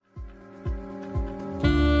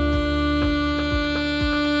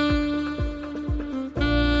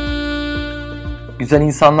Güzel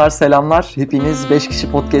insanlar selamlar. Hepiniz 5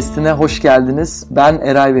 kişi podcast'ine hoş geldiniz. Ben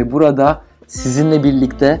Eray ve burada sizinle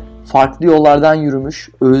birlikte farklı yollardan yürümüş,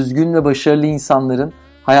 özgün ve başarılı insanların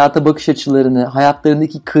hayata bakış açılarını,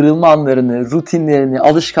 hayatlarındaki kırılma anlarını, rutinlerini,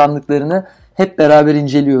 alışkanlıklarını hep beraber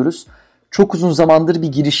inceliyoruz. Çok uzun zamandır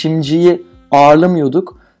bir girişimciyi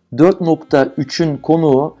ağırlamıyorduk. 4.3'ün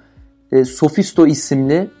konuğu Sofisto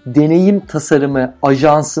isimli deneyim tasarımı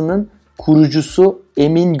ajansının kurucusu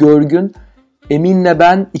Emin Görgün. Emin'le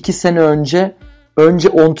ben 2 sene önce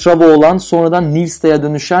Ontrava olan sonradan Nivsta'ya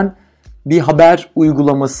dönüşen bir haber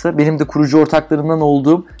uygulaması, benim de kurucu ortaklarımdan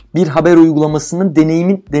olduğum bir haber uygulamasının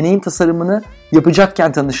deneyim tasarımını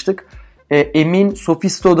yapacakken tanıştık. Emin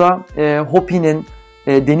Sofisto'da Hopi'nin,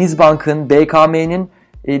 Denizbank'ın, BKM'nin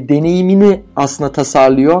deneyimini aslında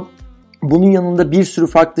tasarlıyor. Bunun yanında bir sürü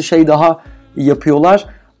farklı şey daha yapıyorlar.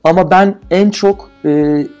 Ama ben en çok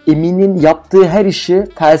Emin'in yaptığı her işi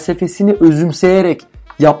felsefesini özümseyerek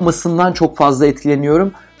yapmasından çok fazla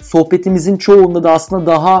etkileniyorum. Sohbetimizin çoğunda da aslında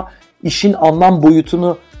daha işin anlam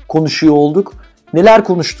boyutunu konuşuyor olduk. Neler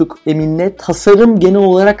konuştuk Emin'le? Tasarım genel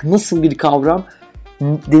olarak nasıl bir kavram?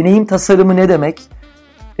 Deneyim tasarımı ne demek?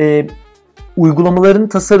 Uygulamaların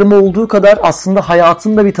tasarımı olduğu kadar aslında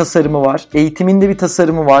hayatın da bir tasarımı var. Eğitimin de bir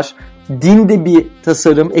tasarımı var. Din de bir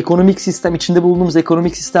tasarım. Ekonomik sistem, içinde bulunduğumuz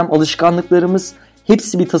ekonomik sistem, alışkanlıklarımız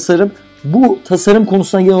hepsi bir tasarım. Bu tasarım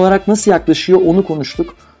konusuna genel olarak nasıl yaklaşıyor onu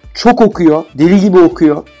konuştuk. Çok okuyor, deli gibi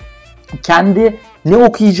okuyor. Kendi ne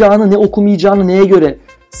okuyacağını, ne okumayacağını neye göre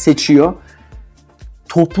seçiyor.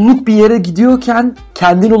 Topluluk bir yere gidiyorken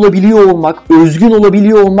kendin olabiliyor olmak, özgün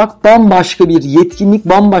olabiliyor olmak bambaşka bir yetkinlik,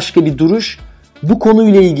 bambaşka bir duruş. Bu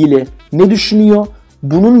konuyla ilgili ne düşünüyor?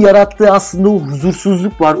 Bunun yarattığı aslında o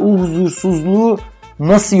huzursuzluk var. O huzursuzluğu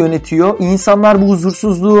nasıl yönetiyor? İnsanlar bu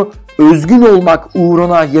huzursuzluğu özgün olmak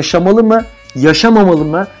uğruna yaşamalı mı, yaşamamalı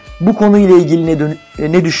mı? Bu konuyla ilgili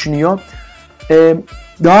ne düşünüyor?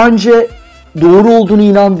 Daha önce doğru olduğunu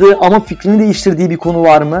inandığı ama fikrini değiştirdiği bir konu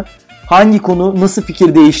var mı? Hangi konu nasıl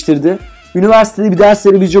fikir değiştirdi? Üniversitede bir ders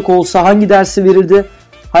verebilecek olsa hangi dersi verirdi?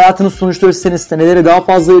 Hayatının son 3-4 senesinde nelere daha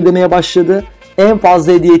fazla ödemeye başladı? En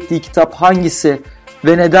fazla hediye ettiği kitap hangisi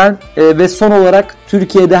ve neden? Ve son olarak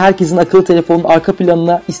Türkiye'de herkesin akıllı telefonun arka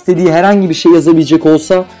planına istediği herhangi bir şey yazabilecek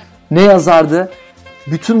olsa ne yazardı?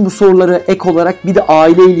 Bütün bu soruları ek olarak bir de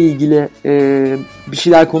aileyle ilgili bir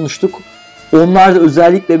şeyler konuştuk. Onlar da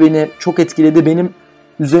özellikle beni çok etkiledi. Benim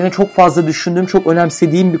üzerine çok fazla düşündüğüm, çok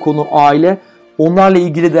önemsediğim bir konu aile. Onlarla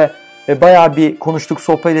ilgili de bayağı bir konuştuk,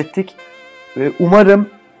 sohbet ettik. Umarım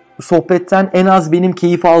sohbetten en az benim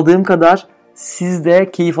keyif aldığım kadar siz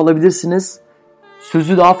de keyif alabilirsiniz.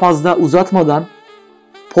 Sözü daha fazla uzatmadan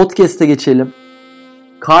podcast'e geçelim.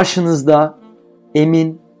 Karşınızda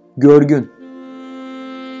Emin Görgün.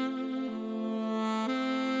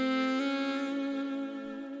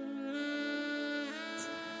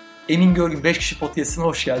 Emin Görgün 5 kişi podcast'ine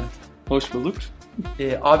hoş geldin. Hoş bulduk.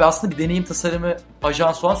 Abi aslında bir deneyim tasarımı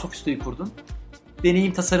ajansı olan Sofisto'yu kurdun.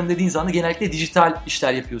 Deneyim tasarım dediğin zaman genellikle dijital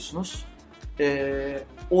işler yapıyorsunuz.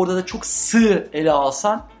 Orada da çok sığ ele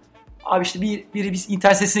alsan, abi işte biri bir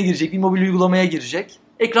internet sitesine girecek, bir mobil uygulamaya girecek.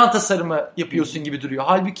 Ekran tasarımı yapıyorsun gibi duruyor.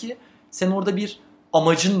 Halbuki sen orada bir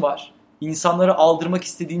amacın var. İnsanlara aldırmak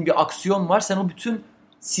istediğin bir aksiyon var. Sen o bütün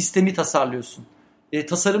sistemi tasarlıyorsun.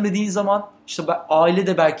 Tasarım dediğin zaman işte aile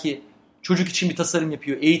de belki çocuk için bir tasarım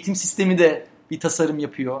yapıyor. Eğitim sistemi de bir tasarım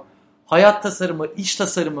yapıyor. Hayat tasarımı, iş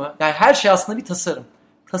tasarımı, yani her şey aslında bir tasarım.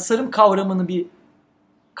 Tasarım kavramını bir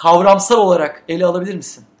kavramsal olarak ele alabilir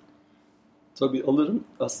misin? Tabii alırım.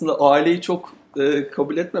 Aslında aileyi çok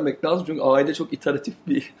kabul etmemek lazım. Çünkü aile çok iteratif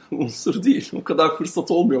bir unsur değil. O kadar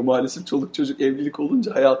fırsat olmuyor maalesef. Çoluk çocuk evlilik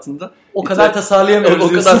olunca hayatında. O kadar tasarlayamıyoruz. O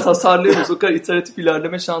kadar tasarlayamıyoruz. O kadar iteratif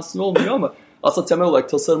ilerleme şansın olmuyor ama aslında temel olarak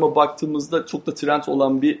tasarıma baktığımızda çok da trend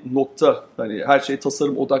olan bir nokta. Hani her şey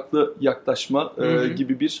tasarım odaklı yaklaşma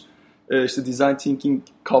gibi bir işte design thinking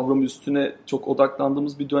kavramı üstüne çok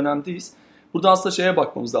odaklandığımız bir dönemdeyiz. Burada aslında şeye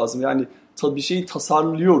bakmamız lazım. Yani bir şeyi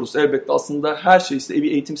tasarlıyoruz. Elbette aslında her şeyi işte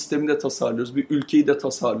bir eğitim sistemini de tasarlıyoruz. Bir ülkeyi de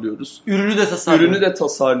tasarlıyoruz. Ürünü de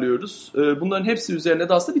tasarlıyoruz. Bunların hepsi üzerine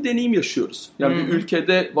de aslında bir deneyim yaşıyoruz. Yani bir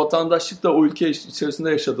ülkede vatandaşlık da o ülke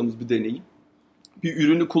içerisinde yaşadığımız bir deneyim. Bir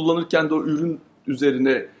ürünü kullanırken de o ürün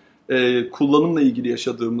üzerine kullanımla ilgili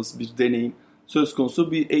yaşadığımız bir deneyim söz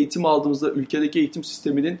konusu. Bir eğitim aldığımızda ülkedeki eğitim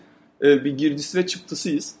sisteminin bir girdisi ve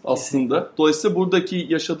çıktısıyız aslında. Dolayısıyla buradaki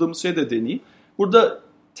yaşadığımız şey de deneyim. Burada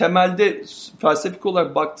temelde felsefik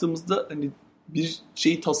olarak baktığımızda hani bir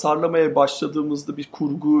şeyi tasarlamaya başladığımızda bir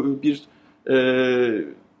kurgu, bir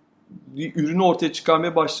ürünü ortaya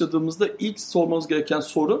çıkarmaya başladığımızda ilk sormamız gereken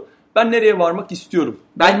soru ben nereye varmak istiyorum?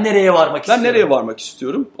 Ben nereye varmak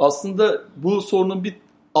istiyorum? Aslında bu sorunun bir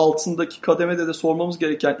altındaki kademede de sormamız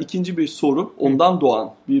gereken ikinci bir soru, ondan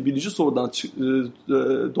doğan, birinci sorudan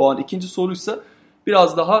doğan ikinci soruysa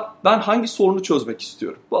biraz daha ben hangi sorunu çözmek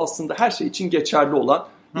istiyorum? Bu aslında her şey için geçerli olan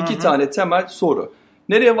iki tane temel soru.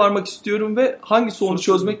 Nereye varmak istiyorum ve hangi sorunu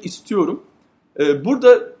çözmek istiyorum?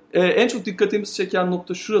 Burada en çok dikkatimizi çeken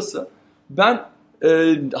nokta şurası. Ben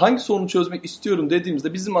hangi sorunu çözmek istiyorum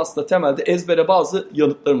dediğimizde bizim aslında temelde ezbere bazı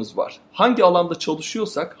yanıtlarımız var. Hangi alanda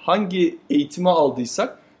çalışıyorsak, hangi eğitimi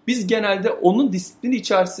aldıysak biz genelde onun disiplini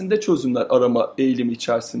içerisinde çözümler arama eğilimi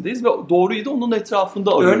içerisindeyiz ve doğruyu da onun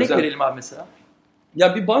etrafında arıyoruz. Örnek verelim abi mesela.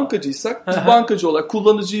 Ya bir bankacıysak, biz bankacı olarak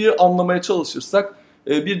kullanıcıyı anlamaya çalışırsak,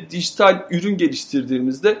 bir dijital ürün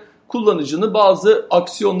geliştirdiğimizde kullanıcının bazı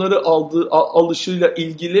aksiyonları alışıyla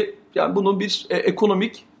ilgili, yani bunun bir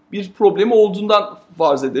ekonomik bir problemi olduğundan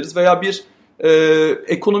farz ederiz veya bir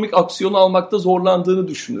ekonomik aksiyon almakta zorlandığını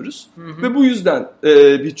düşünürüz. Ve bu yüzden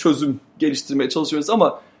bir çözüm geliştirmeye çalışıyoruz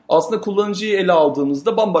ama aslında kullanıcıyı ele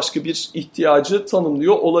aldığımızda bambaşka bir ihtiyacı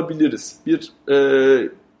tanımlıyor olabiliriz. Bir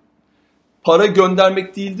para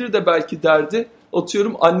göndermek değildir de belki derdi,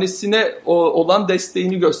 atıyorum annesine olan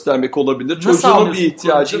desteğini göstermek olabilir. Çocuğunun bir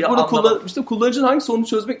ihtiyacı. Burada kullanıcının hangi sorunu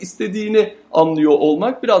çözmek istediğini anlıyor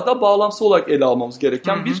olmak biraz daha bağlamsal olarak ele almamız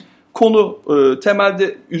gereken bir konu.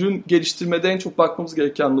 Temelde ürün geliştirmede en çok bakmamız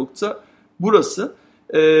gereken nokta burası.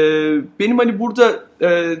 Benim hani burada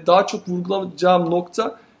daha çok vurgulayacağım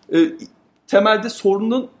nokta temelde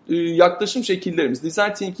sorunun yaklaşım şekillerimiz.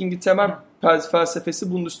 Design Thinking'in temel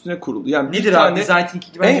felsefesi bunun üstüne kurulu. Yani nedir abi Design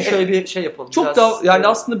Thinking? Bence şöyle bir şey yapalım. Çok daha yani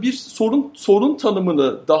aslında bir sorun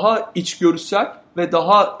tanımını daha içgörüsel ve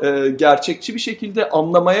daha gerçekçi bir şekilde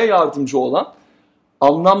anlamaya yardımcı olan,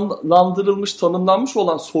 anlamlandırılmış, tanımlanmış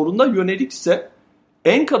olan soruna yönelikse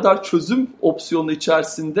en kadar çözüm opsiyonu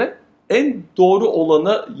içerisinde en doğru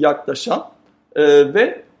olana yaklaşan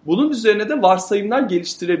ve bunun üzerine de varsayımlar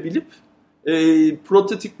geliştirebilip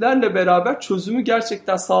prototiplerle beraber çözümü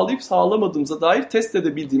gerçekten sağlayıp sağlamadığımıza dair test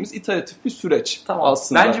edebildiğimiz iteratif bir süreç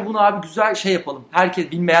aslında. Bence bunu abi güzel şey yapalım.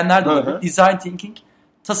 Herkes bilmeyenler de olabilir. Design Thinking,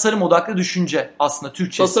 tasarım odaklı düşünce aslında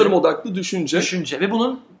Türkçesi. Tasarım odaklı düşünce. Ve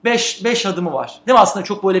bunun 5 adımı var. Değil mi? Aslında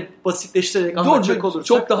çok böyle basitleştirerek anlatacak olursak.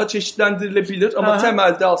 Çok daha çeşitlendirilebilir ama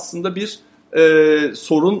temelde aslında bir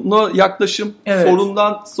sorunla yaklaşım,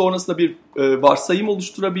 sorundan sonrasında bir varsayım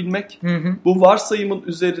oluşturabilmek, bu varsayımın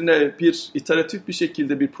üzerine bir iteratif bir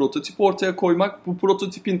şekilde bir prototip ortaya koymak, bu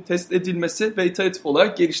prototipin test edilmesi ve iteratif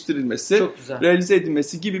olarak geliştirilmesi, realize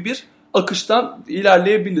edilmesi gibi bir akıştan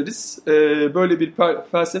ilerleyebiliriz. Böyle bir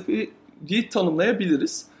felsefeyi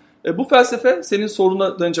tanımlayabiliriz. Bu felsefe senin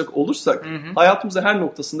soruna dönecek olursak hayatımızda her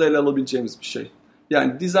noktasında ele alabileceğimiz bir şey.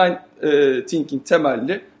 Yani design thinking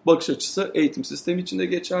temelli bakış açısı eğitim sistemi içinde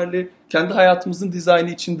geçerli, kendi hayatımızın dizaynı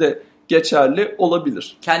içinde geçerli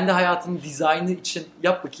olabilir. Kendi hayatının dizaynı için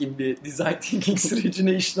yap bakayım bir design thinking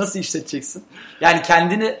sürecini nasıl işleteceksin? Yani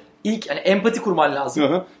kendini ilk empati kurman lazım.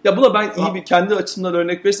 Ya buna ben iyi bir kendi açımdan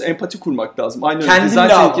örnek verirse empati kurmak lazım. Aynı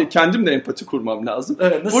öyle kendim de empati kurmam lazım.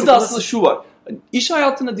 Evet, burada aslında şu var. İş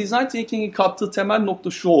hayatına design thinking'in kattığı temel nokta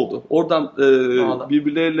şu oldu. Oradan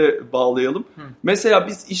birbirleriyle bağlayalım. Mesela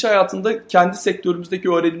biz iş hayatında kendi sektörümüzdeki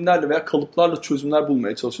öğrenimlerle veya kalıplarla çözümler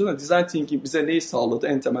bulmaya çalışıyoruz. Design thinking bize neyi sağladı?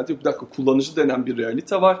 En temelde bir dakika kullanıcı denen bir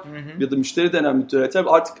realite var. Ya da müşteri denen bir realite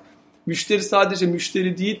var. Artık müşteri sadece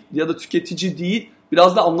müşteri değil ya da tüketici değil.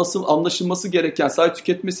 Biraz da anlaşılması gereken, sadece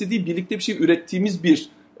tüketmesi değil, birlikte bir şey ürettiğimiz bir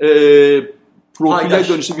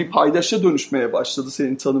profile bir paydaşa dönüşmeye başladı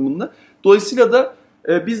senin tanımınla. Dolayısıyla da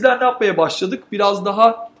bizler ne yapmaya başladık? Biraz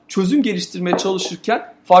daha çözüm geliştirmeye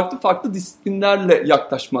çalışırken farklı disiplinlerle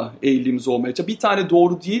yaklaşma eğilimimiz olmaya çalışıyor. Bir tane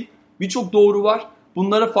doğru değil, birçok doğru var.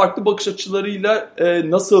 Bunlara farklı bakış açılarıyla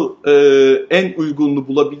nasıl en uygununu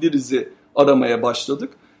bulabiliriz'i aramaya başladık.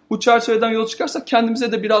 Bu çerçeveden yola çıkarsak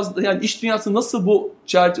kendimize de biraz yani iş dünyası nasıl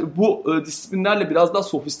bu disiplinlerle biraz daha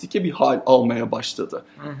sofistike bir hal almaya başladı.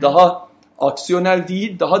 Daha aksiyonel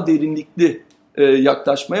değil, daha derinlikli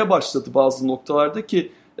yaklaşmaya başladı bazı noktalarda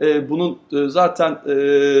ki bunun zaten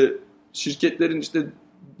şirketlerin işte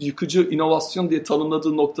yıkıcı inovasyon diye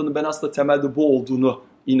tanımladığı noktanın ben aslında temelde bu olduğunu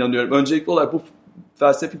inanıyorum. Öncelikli olarak bu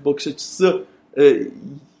felsefik bakış açısı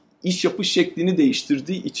iş yapış şeklini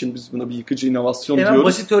değiştirdiği için biz buna bir yıkıcı inovasyon diyoruz.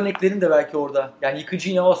 Basit örneklerin de belki orada. Yani yıkıcı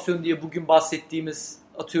inovasyon diye bugün bahsettiğimiz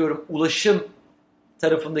atıyorum ulaşım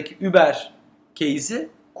tarafındaki Uber case'i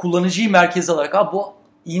kullanıcıyı merkeze alarak bu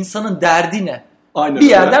insanın derdi ne? Aynen bir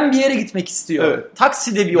yerden bir yere gitmek istiyor. Evet.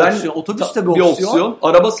 Taksi de bir opsiyon, otobüs de bir opsiyon.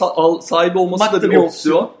 Araba sahibi olması da bir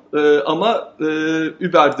opsiyon. Ama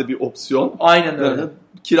Uber de bir opsiyon. Aynen öyle.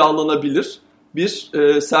 Kiralanabilir. bir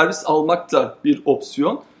servis almak da bir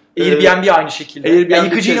opsiyon. Airbnb aynı şekilde. Airbnb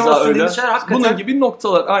yıkıcı inovasyon dediğin şeyler hakikaten. Bunun gibi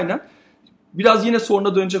noktalar aynen. Biraz yine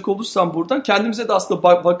soruna dönecek olursam buradan kendimize de aslında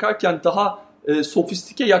bakarken daha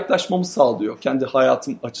sofistike yaklaşmamı sağlıyor kendi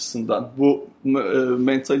hayatım açısından. Bu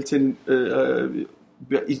mentalitenin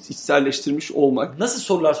içselleştirmiş olmak. Nasıl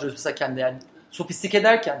sorular soruyorsun mesela kendine yani? Sofistike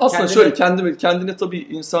derken? Aslında şöyle kendine tabii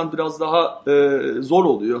insan biraz daha zor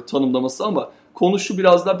oluyor tanımlaması ama konu şu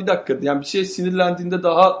biraz daha bir dakika. Yani bir şeye sinirlendiğinde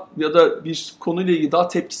daha ya da bir konuyla ilgili daha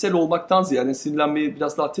tepkisel olmaktan ziyade yani sinirlenmeyi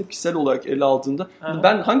biraz daha tepkisel olarak ele aldığında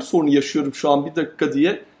ben hangi sorunu yaşıyorum şu an bir dakika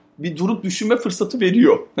diye bir durup düşünme fırsatı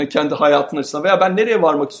veriyor. Yani kendi hayatın açısından veya ben nereye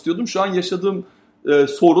varmak istiyordum şu an yaşadığım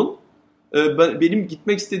sorun benim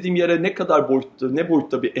gitmek istediğim yere ne kadar boyutta, ne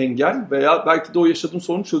boyutta bir engel veya belki de o yaşadığım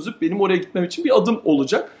sorunu çözüp benim oraya gitmem için bir adım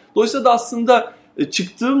olacak. Dolayısıyla da aslında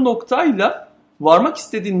çıktığım noktayla varmak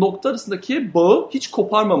istediğin nokta arasındaki bağı hiç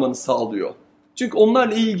koparmamanı sağlıyor. Çünkü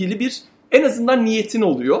onlarla ilgili bir en azından niyetin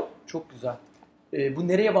oluyor. Çok güzel. Bu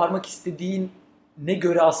nereye varmak istediğine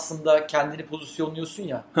göre aslında kendini pozisyonluyorsun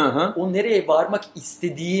ya. Hı. O nereye varmak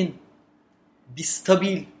istediğin bir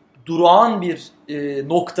stabil, durağan bir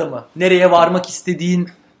nokta mı? Nereye varmak istediğin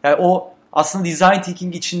yani o aslında design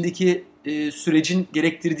thinking içindeki sürecin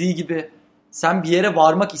gerektirdiği gibi sen bir yere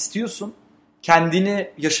varmak istiyorsun. Kendini,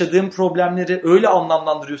 yaşadığın problemleri öyle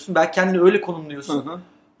anlamlandırıyorsun. Belki kendini öyle konumluyorsun. Hı.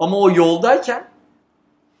 Ama o yoldayken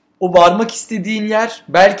o varmak istediğin yer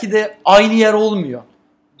belki de aynı yer olmuyor.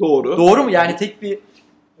 Doğru. Doğru mu? Yani tek bir...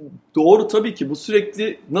 Doğru tabii ki. Bu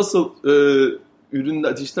sürekli nasıl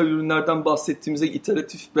dijital ürünlerden bahsettiğimizde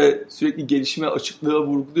iteratif ve sürekli gelişime, açıklığa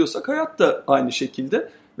vurguluyorsak hayat da aynı şekilde.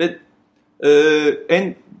 Ve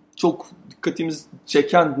en çok dikkatimiz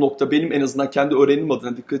çeken nokta benim en azından kendi öğrenimim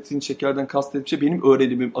adına dikkatini çekerden kastettiğim şey benim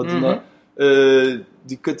öğrenimim adına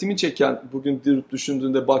dikkatimi çeken bugün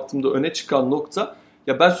düşündüğümde baktığımda öne çıkan nokta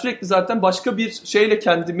ya ben sürekli zaten başka bir şeyle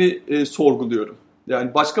kendimi sorguluyorum.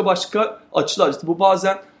 Yani başka açılar. İşte bu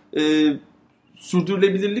bazen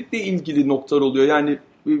sürdürülebilirlikle ilgili noktalar oluyor. Yani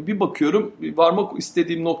bir bakıyorum varmak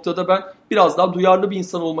istediğim noktada ben biraz daha duyarlı bir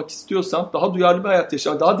insan olmak istiyorsam, daha duyarlı bir hayat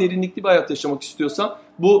yaşamak, daha derinlikli bir hayat yaşamak istiyorsam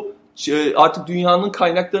bu artık dünyanın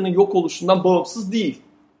kaynaklarının yok oluşundan bağımsız değil.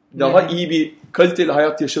 Daha iyi bir kaliteli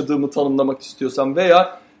hayat yaşadığımı tanımlamak istiyorsam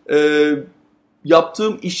veya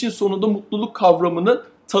yaptığım işin sonunda mutluluk kavramının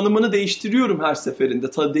tanımını değiştiriyorum her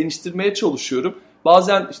seferinde. Değiştirmeye çalışıyorum.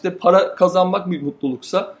 Bazen işte para kazanmak bir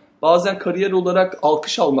mutluluksa, bazen kariyer olarak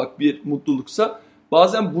alkış almak bir mutluluksa,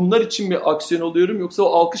 bazen bunlar için bir aksiyon alıyorum. Yoksa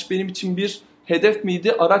o alkış benim için bir hedef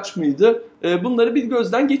miydi, araç mıydı? Bunları bir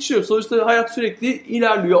gözden geçiriyorum. Sonuçta hayat sürekli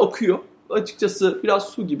ilerliyor, akıyor. Açıkçası biraz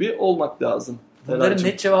su gibi olmak lazım. Bunların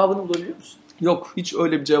net cevabını bulabiliyor musun? Yok, hiç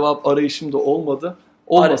öyle bir cevap arayışım da olmadı.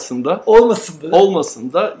 Olmasın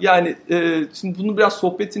da. Yani şimdi bunu biraz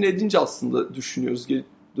sohbetini edince aslında düşünüyoruz.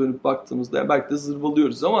 Dönüp baktığımızda yani belki de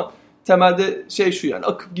zırvalıyoruz ama temelde şey şu yani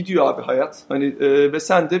akıp gidiyor abi hayat. Hani ve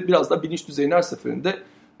sen de biraz da bilinç düzeyini her seferinde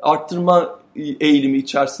arttırma eğilimi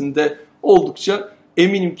içerisinde oldukça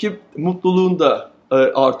eminim ki mutluluğun da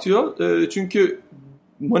artıyor. Çünkü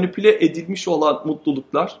manipüle edilmiş olan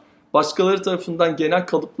mutluluklar başkaları tarafından genel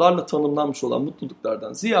kalıplarla tanımlanmış olan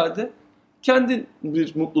mutluluklardan ziyade kendin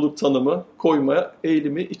bir mutluluk tanımı koymaya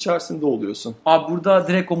eğilimi içerisinde oluyorsun. Abi burada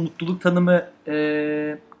direkt o mutluluk tanımı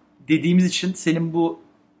dediğimiz için senin bu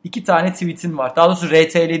 2 tane tweetin var. Daha doğrusu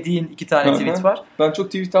RT'lediğin 2 tane tweet var. Ben çok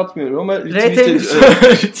tweet atmıyorum ama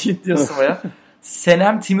retweet diyorsun baya.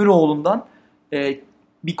 Senem Timiroğlu'ndan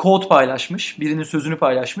bir quote paylaşmış. Birinin sözünü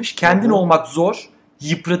paylaşmış. Kendin olmak zor,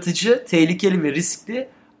 yıpratıcı, tehlikeli ve riskli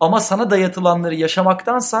ama sana dayatılanları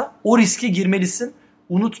yaşamaktansa o riske girmelisin.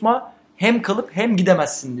 Unutma hem kalıp hem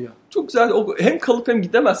gidemezsin diyor. Çok güzel. Hem kalıp hem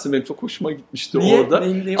gidemezsin benim çok hoşuma gitmişti. Niye? Orada.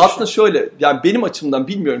 Aslında şöyle yani benim açımdan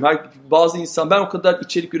bilmiyorum. Bazı insan ben o kadar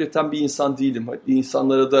içerik üreten bir insan değilim.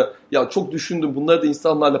 İnsanlara da ya çok düşündüm bunları da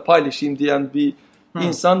insanlarla paylaşayım diyen bir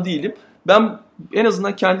insan değilim. Ben en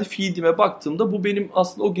azından kendi feedime baktığımda bu benim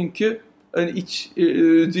aslında o günkü hani iç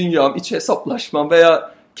dünyam, iç hesaplaşmam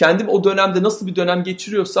veya kendim o dönemde nasıl bir dönem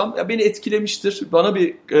geçiriyorsam ya beni etkilemiştir, bana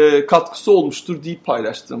bir katkısı olmuştur deyip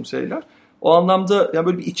paylaştığım şeyler. O anlamda yani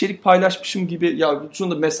böyle bir içerik paylaşmışım gibi ya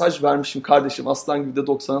şunu da mesaj vermişim kardeşim aslan gibi de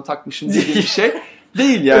 90'a takmışım gibi bir şey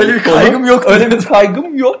değil yani. Öyle bir kaygım yok. Öyle bir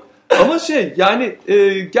kaygım yok. Ama yani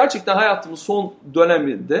gerçekten hayatımın son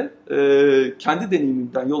döneminde kendi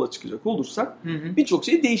deneyimimden yola çıkacak olursak birçok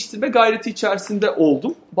şeyi değiştirme gayreti içerisinde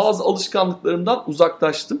oldum. Bazı alışkanlıklarımdan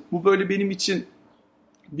uzaklaştım. Bu böyle benim için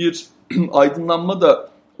bir aydınlanma da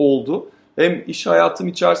oldu. Hem iş hayatım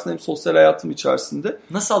içerisinde hem sosyal hayatım içerisinde.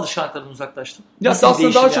 Nasıl alışkanlıklardan uzaklaştın? Ya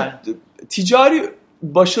aslında daha çok ticari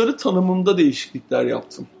başarı tanımında değişiklikler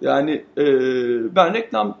yaptım. Yani ben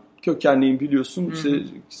reklam kökenliyim biliyorsun. İşte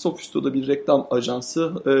Sofisto'da bir reklam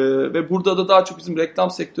ajansı ve burada da daha çok bizim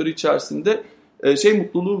reklam sektörü içerisinde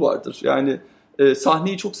mutluluğu vardır. Yani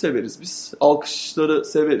sahneyi çok severiz biz. Alkışları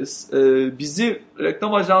severiz. Bizi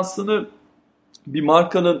reklam ajansını bir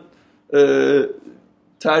markanın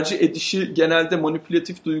tercih edişi genelde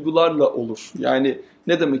manipülatif duygularla olur. Yani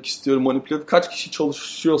ne demek istiyorum manipülatif? Kaç kişi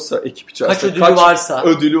çalışıyorsa ekip içerisinde, kaç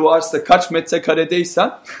ödülü varsa, kaç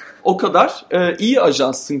metrekaredeysen o kadar iyi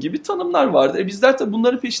ajansın gibi tanımlar vardı. Bizler de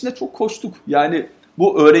bunların peşinde çok koştuk. Yani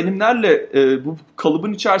bu öğrenimlerle bu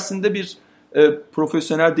kalıbın içerisinde bir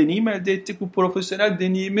profesyonel deneyim elde ettik. Bu profesyonel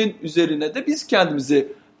deneyimin üzerine de biz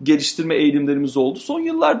kendimizi geliştirme eğilimlerimiz oldu. Son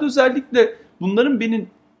yıllarda özellikle bunların beni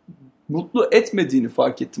mutlu etmediğini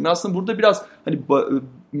fark ettim. Aslında burada biraz hani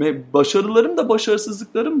başarılarım da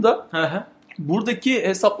başarısızlıklarım da buradaki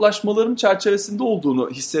hesaplaşmalarım çerçevesinde olduğunu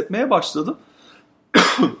hissetmeye başladım.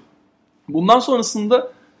 Bundan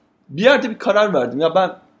sonrasında bir yerde bir karar verdim. Ya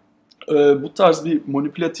ben bu tarz bir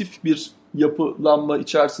manipülatif bir yapılanma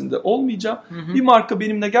içerisinde olmayacağım. Bir marka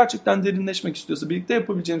benimle gerçekten derinleşmek istiyorsa, birlikte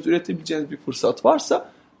yapabileceğimiz, üretebileceğimiz bir fırsat varsa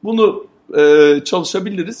bunu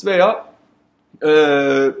çalışabiliriz veya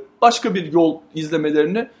başka bir yol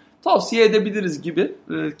izlemelerini tavsiye edebiliriz gibi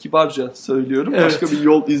kibarca söylüyorum. Evet. Başka bir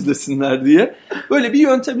yol izlesinler diye. Böyle bir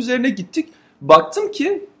yöntem üzerine gittik. Baktım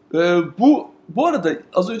ki bu arada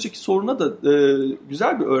az önceki soruna da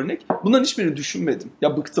güzel bir örnek. Bunların hiçbirini düşünmedim.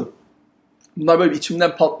 Ya bıktım. Bunlar böyle bir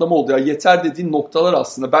içimden patlama oldu. Ya yeter dediğin noktalar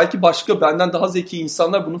aslında. Belki başka benden daha zeki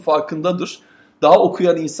insanlar bunun farkındadır. Daha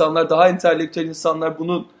okuyan insanlar, daha entelektüel insanlar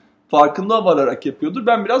bunun farkında vararak yapıyordur.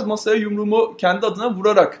 Ben biraz masaya yumruğumu kendi adına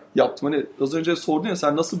vurarak yaptım. Hani az önce sordun ya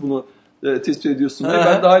sen nasıl bunu tespit ediyorsun diye.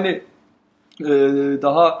 Ben de hani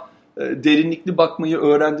daha derinlikli bakmayı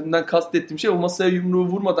öğrendiğimden kastettiğim şey o masaya yumruğu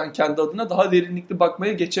vurmadan kendi adına daha derinlikli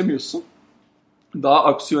bakmaya geçemiyorsun. Daha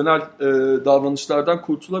aksiyonel davranışlardan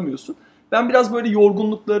kurtulamıyorsun. Ben biraz böyle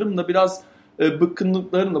yorgunluklarımla, biraz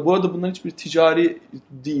bıkkınlıklarımla, bu arada bunların hiçbir ticari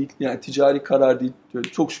değil, yani ticari karar değil.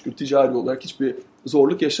 Çok şükür ticari olarak hiçbir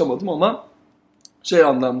zorluk yaşamadım ama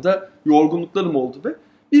anlamda yorgunluklarım oldu ve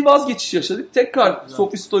bir vazgeçiş yaşadık. Tekrar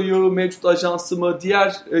Sofisto'yu, mevcut ajansımı,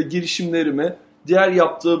 diğer girişimlerimi, diğer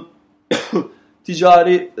yaptığım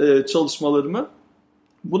ticari çalışmalarımı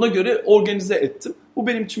buna göre organize ettim. Bu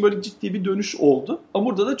benim için böyle ciddi bir dönüş oldu. Ama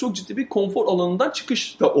burada da çok ciddi bir konfor alanından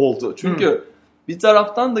çıkış da oldu. Çünkü bir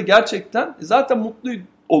taraftan da gerçekten zaten mutlu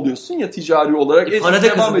oluyorsun ya ticari olarak. Para da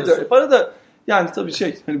kazanıyorsun. Para da yani tabii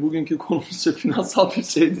hani bugünkü konumuz finansal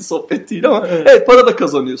bir sohbet değil ama evet para da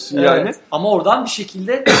kazanıyorsun yani. Ama oradan bir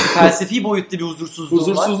şekilde felsefi boyutta bir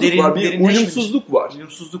huzursuzluk var. Bir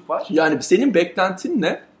uyumsuzluk var. Yani senin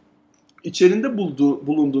beklentinle içerinde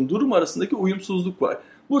bulunduğun durum arasındaki uyumsuzluk var.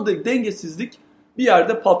 Burada dengesizlik bir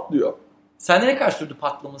yerde patlıyor. Sende ne kadar sürdü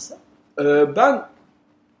patlaması? Ben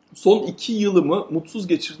son 2 yılımı mutsuz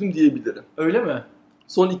geçirdim diyebilirim. Öyle mi?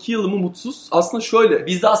 Son 2 yılımı mutsuz. Aslında şöyle.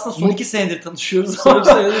 Biz de aslında son 2 senedir tanışıyoruz. Son 2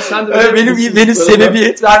 senedir sen de benim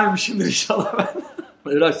sebebiyet vermemişimdir inşallah ben.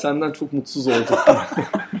 Eray senden çok mutsuz oldum.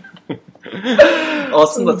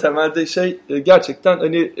 Aslında temelde gerçekten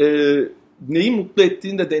hani neyi mutlu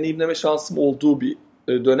ettiğini de deneyimleme şansım olduğu bir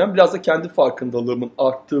dönem. Biraz da kendi farkındalığımın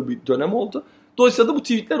arttığı bir dönem oldu. Dolayısıyla da bu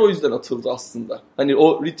tweetler o yüzden atıldı aslında. Hani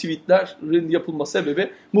o retweetlerin yapılma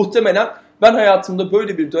sebebi muhtemelen ben hayatımda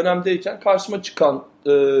böyle bir dönemdeyken karşıma çıkan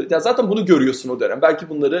ya zaten bunu görüyorsun o dönem. Belki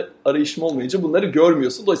bunları arayışım olmayınca bunları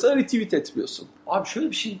görmüyorsun. Dolayısıyla retweet etmiyorsun. Abi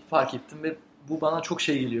şöyle bir şey fark ettim ve bu bana çok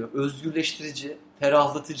geliyor. Özgürleştirici,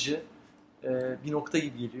 ferahlatıcı bir nokta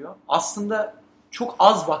gibi geliyor. Aslında çok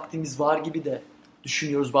az vaktimiz var gibi de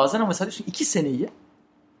düşünüyoruz bazen ama mesela diyorsun 2 seneyi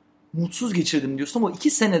mutsuz geçirdim diyorsun ama 2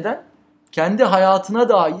 seneden kendi hayatına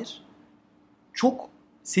dair çok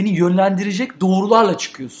seni yönlendirecek doğrularla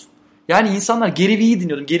çıkıyorsun. Yani insanlar Gary Vee'yi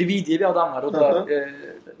dinliyordum. Gary Vee diye bir adam var. O da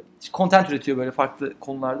content üretiyor böyle farklı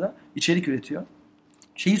konularda. İçerik üretiyor.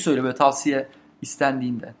 Şeyi söyle böyle tavsiye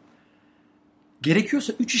istendiğinde.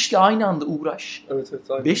 Gerekiyorsa 3 işle aynı anda uğraş. Evet,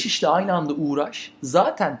 5 işle aynı anda uğraş.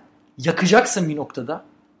 Zaten yakacaksın bir noktada.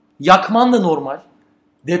 Yakman da normal.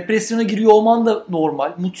 Depresyona giriyor olman da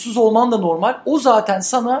normal. Mutsuz olman da normal. O zaten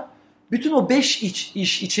sana bütün o 5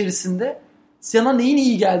 iş içerisinde sana neyin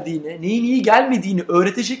iyi geldiğini, neyin iyi gelmediğini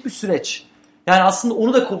öğretecek bir süreç. Yani aslında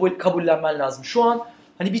onu da kabullenmen lazım. Şu an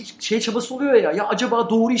hani bir çabası oluyor ya acaba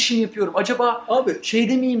doğru işi mi yapıyorum? Acaba abi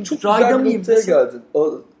şeyde miyim? Çok güzel bir noktaya geldin.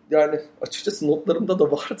 Yani açıkçası notlarımda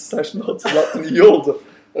da vardı. Sen şimdi hatırlattın iyi oldu.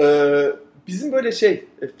 Bizim böyle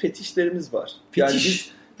fetişlerimiz var. Fetiş.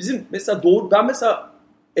 Yani bizim mesela ben mesela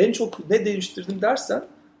en çok ne değiştirdim dersen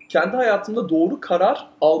kendi hayatımda doğru karar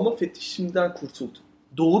alma fetişimden kurtuldum.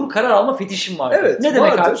 Doğru karar alma fetişim vardı. Evet. Ne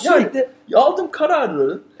demek vardı. abi? Sürekli yani aldığım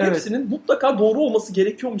kararların evet. hepsinin mutlaka doğru olması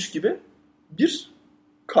gerekiyormuş gibi bir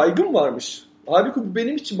kaygım varmış. Halbuki bu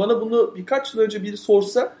benim için, bana bunu birkaç yıl önce biri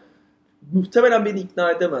sorsa muhtemelen beni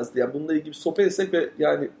ikna edemezdi. Yani bununla ilgili sohbet etsek ve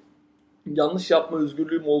yani yanlış yapma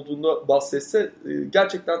özgürlüğüm olduğunu bahsetse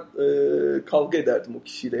gerçekten kavga ederdim o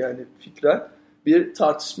kişiyle. Yani fikren bir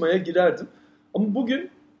tartışmaya girerdim. Ama bugün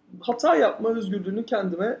hata yapma özgürlüğünü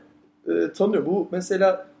kendime tanıyorum. Bu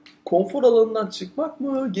mesela konfor alanından çıkmak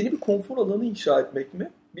mı, yeni bir konfor alanı inşa etmek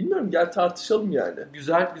mi? Bilmiyorum, gel tartışalım yani.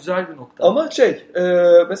 Güzel bir nokta. Ama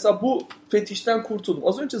mesela bu fetişten kurtuldum.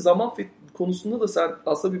 Az önce zaman konusunda da sen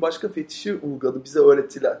aslında bir başka fetişi vurguladın. Bize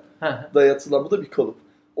öğretilen, dayatılan. Bu da bir kalıp.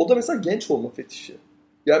 O da mesela genç olma fetişi.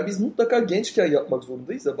 Yani biz mutlaka gençken yapmak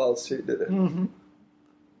zorundayız ya bazı şeyleri. Hı hı.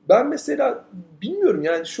 Ben mesela bilmiyorum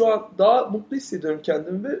yani şu an daha mutlu hissediyorum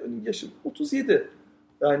kendimi ve yaşım 37.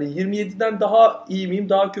 Yani 27'den daha iyi miyim,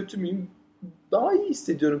 daha kötü müyüm? Daha iyi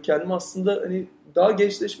hissediyorum kendimi aslında, hani daha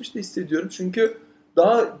gençleşmiş de hissediyorum. Çünkü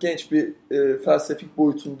daha genç bir felsefik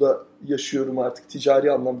boyutunda yaşıyorum artık,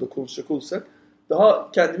 ticari anlamda konuşacak olursak.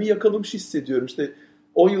 Daha kendimi yakalamış hissediyorum. İşte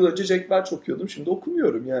 10 yıl önce Jack Welch okuyordum, şimdi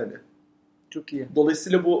okumuyorum yani. Çok iyi.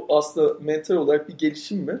 Dolayısıyla bu aslında mental olarak bir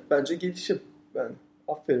gelişim mi? Bence gelişim. Ben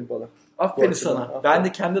aferin bana. Aferin sana. Aferin. Ben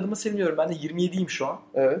de kendi adıma seviniyorum. Ben de 27'yim şu an.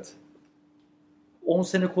 Evet. 10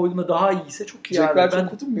 sene koyduğumda daha iyiyse çok iyi. Jack Welch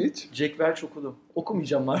okudun mu hiç? Jack Welch okudum.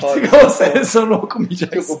 Okumayacağım artık. 10 sene sonra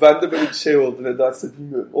okumayacağız. Yok, o bende böyle bir şey oldu nedense,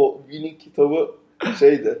 bilmiyorum. O Winning kitabı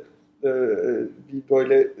şeydi. Bir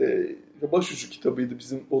böyle başucu kitabıydı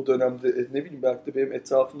bizim o dönemde. Ne bileyim, belki de benim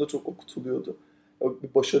etrafımda çok okutuluyordu.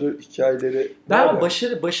 Başarı hikayeleri. Ben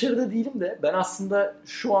başarıda değilim de ben aslında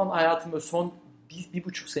şu an hayatımda son bir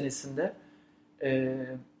buçuk senesinde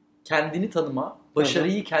kendini tanıma,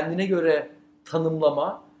 başarıyı kendine göre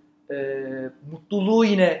tanımlama, mutluluğu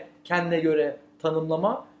yine kendine göre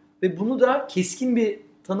tanımlama ve bunu da keskin bir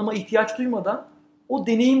tanıma ihtiyaç duymadan o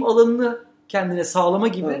deneyim alanını kendine sağlama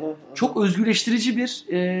gibi çok özgürleştirici bir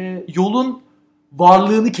yolun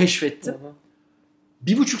varlığını keşfettim.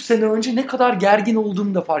 1,5 sene önce ne kadar gergin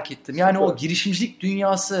olduğumu da fark ettim. Yani o girişimcilik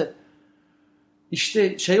dünyası,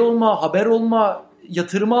 işte olma, haber olma,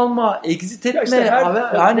 yatırım alma, exit etme. İşte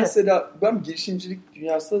yani mesela ben girişimcilik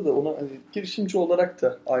dünyasında da ona hani girişimci olarak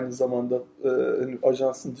da aynı zamanda hani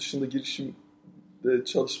ajansın dışında girişim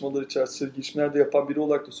çalışmaları içerisinde girişimlerde yapan biri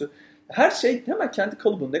olarak da söylüyorum. Her şey hemen kendi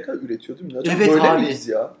kalıbını ne kadar üretiyor değil mi? Acaba evet böyle abi. miyiz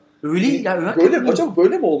ya? Öyle yani acaba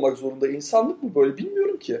böyle mi olmak zorunda? İnsanlık mı böyle?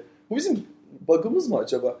 Bilmiyorum ki. Bu bizim bug'ımız mı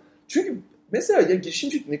acaba? Çünkü mesela ya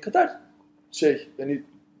girişimcilik ne kadar yani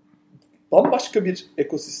bambaşka bir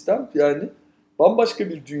ekosistem, yani bambaşka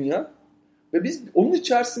bir dünya ve biz onun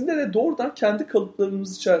içerisinde de doğrudan kendi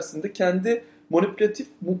kalıplarımız içerisinde kendi manipülatif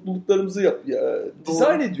mutluluklarımızı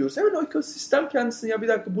dizayn ediyoruz. Hemen o ekosistem kendisini, ya bir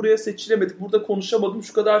dakika buraya seçilemedik, burada konuşamadım,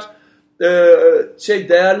 şu kadar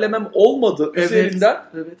değerlemem olmadı üzerinden.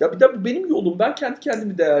 Evet. Ya bir de bu benim yolum, ben kendi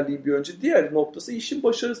kendimi değerleyeyim bir önce. Diğer noktası işin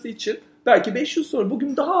başarısı için belki 5 yıl sonra,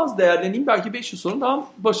 bugün daha az değerleneyim, belki 5 yıl sonra daha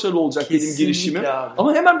başarılı olacak benim girişimim. Abi.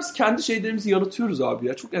 Ama hemen biz kendi şeylerimizi yaratıyoruz abi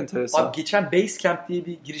ya, çok enteresan. Abi geçen Basecamp diye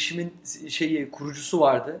bir girişimin kurucusu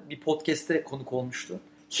vardı. Bir podcast'te konuk olmuştu.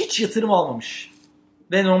 Hiç yatırım almamış.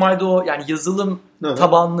 Ve normalde o yani yazılım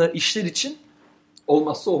tabanlı işler için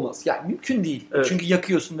olmazsa olmaz. Yani mümkün değil. Evet. Çünkü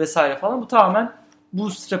yakıyorsun vesaire falan. Bu tamamen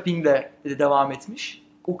bootstrapping'le devam etmiş.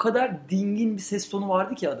 O kadar dingin bir ses tonu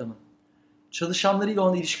vardı ki adamın. Çalışanlarıyla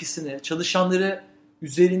olan ilişkisini, çalışanları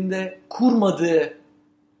üzerinde kurmadığı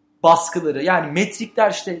baskıları, yani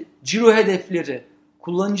metrikler, işte ciro hedefleri,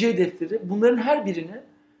 kullanıcı hedefleri, bunların her birini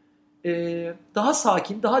daha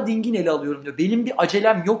sakin, daha dingin ele alıyorum diyor. Benim bir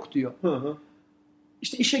acelem yok diyor.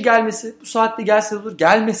 İşte işe gelmesi, bu saatte gelse de olur,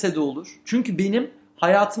 gelmese de olur. Çünkü benim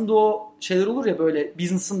hayatımda o şeyler olur ya, böyle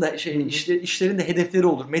business'ın da işlerin de hedefleri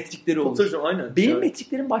olur, metrikleri olur. Tabii, aynen. Benim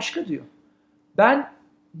metriklerim başka diyor. Ben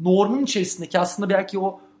normun içerisindeki, aslında belki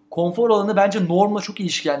o konfor alanı bence normla çok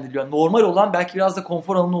ilişkilendiriliyor. Normal olan belki biraz da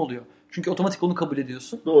konfor alanı oluyor. Çünkü otomatik onu kabul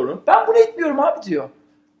ediyorsun. Doğru. Ben bunu etmiyorum abi diyor.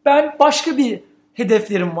 Ben başka bir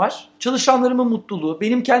hedeflerim var. Çalışanlarımın mutluluğu,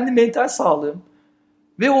 benim kendi mental sağlığım.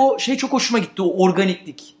 Ve o çok hoşuma gitti, o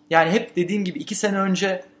organiklik. Yani hep dediğim gibi 2 sene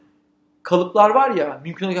önce kalıplar var ya,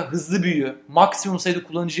 mümkün olduğu kadar hızlı büyü, maksimum sayıda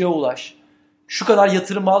kullanıcıya ulaş, şu kadar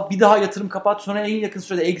yatırım al, bir daha yatırım kapat, sonra en yakın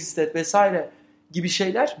sürede exit et vesaire gibi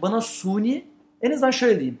şeyler bana suni, en azından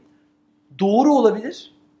şöyle diyeyim, doğru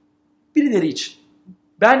olabilir birileri için.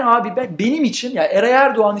 Benim için, yani Eray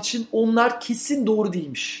Erdoğan için onlar kesin doğru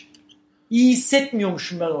değilmiş. İyi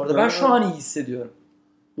hissetmiyormuşum ben orada. Ben şu an iyi hissediyorum.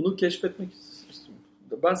 Bunu keşfetmek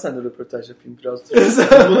Ben seninle röportaj yapayım biraz.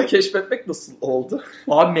 Bunu keşfetmek nasıl oldu?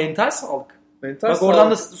 Abi mental sağlık. Mental Bak sağlık.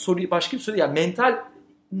 oradan da soruyu başka bir soru. Yani mental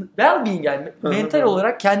well-being yani mental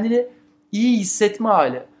olarak kendini iyi hissetme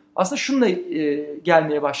hali. Aslında şununla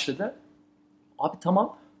gelmeye başladı. Abi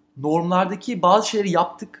tamam normlardaki bazı şeyleri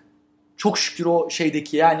yaptık. Çok şükür o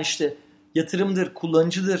şeydeki yani işte yatırımdır,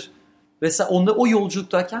 kullanıcıdır vesaire. Onda o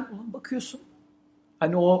yolculuktayken bakıyorsun.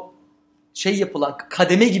 Hani o şey yapılan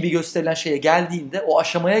kademe gibi gösterilen şeye geldiğinde, o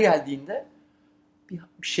aşamaya geldiğinde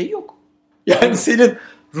bir şey yok. Yani senin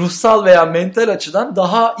ruhsal veya mental açıdan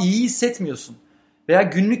daha iyi hissetmiyorsun. Veya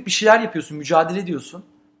günlük bir şeyler yapıyorsun, mücadele ediyorsun.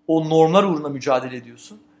 O normlar uğruna mücadele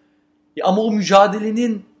ediyorsun. Ama o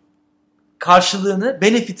mücadelenin karşılığını,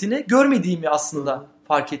 benefitini görmediğimi aslında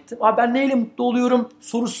fark ettim. Abi ben neyle mutlu oluyorum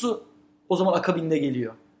sorusu o zaman akabinde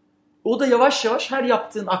geliyor. O da yavaş yavaş her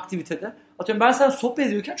yaptığın aktivitede. Atıyorum ben sana sohbet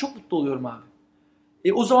ediyorken çok mutlu oluyorum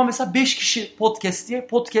abi. O zaman mesela 5 kişi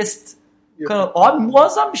podcast kanalı. Abi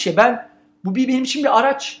muazzam bir şey. Bu benim için bir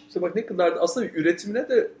araç. İşte bak ne kadar aslında üretimine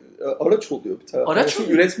de araç oluyor bir taraftan. Araç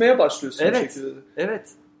oluyor. Üretmeye başlıyorsun evet, bu şekilde. Evet.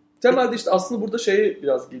 Temelde işte aslında burada şeye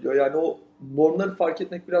biraz geliyor. Yani o normları fark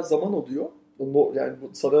etmek biraz zaman oluyor. Yani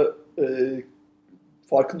sana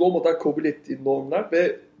farkında olmadan kabul ettiğin normlar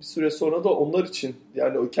ve bir süre sonra da onlar için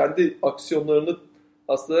yani o kendi aksiyonlarını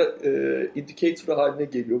aslında indicator haline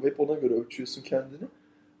geliyor. Hep ona göre ölçüyorsun kendini.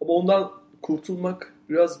 Ama ondan kurtulmak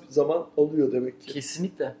biraz zaman alıyor demek ki.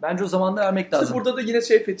 Kesinlikle. Bence o zamanı vermek lazım. İşte burada da yine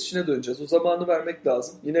fetişine döneceğiz. O zamanı vermek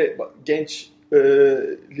lazım. Yine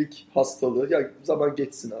gençlik hastalığı. Yani zaman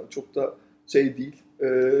geçsin abi. Çok da değil.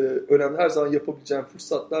 Önemli. Her zaman yapabileceğin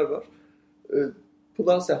fırsatlar var.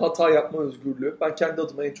 Plus hata yapma özgürlüğü. Ben kendi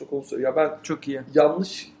adıma en çok onu söylüyorum. Ben çok iyi.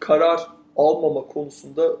 Yanlış karar almama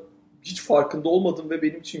konusunda hiç farkında olmadım ve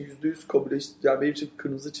benim için %100 kabul ettim. Yani benim için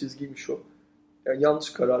kırmızı çizgiymiş o. Yani yanlış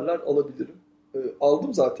kararlar alabilirim.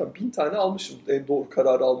 Aldım zaten. 1000 tane almışım en doğru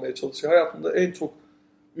kararı almaya çalışıyor. Hayatımda en çok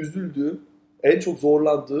üzüldüğüm, en çok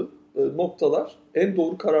zorlandığım noktalar en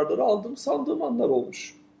doğru kararları aldığım sandığım anlar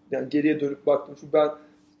olmuş. Yani geriye dönüp baktım. Çünkü ben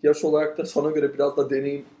yaş olarak da sana göre biraz da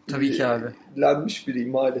tabii ki abi. Deneyimlenmiş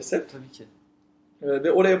biriyim maalesef. Tabii ki.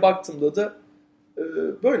 Ve oraya baktığımda da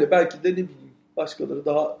böyle belki de ne bileyim başkaları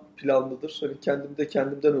daha planlıdır. Hani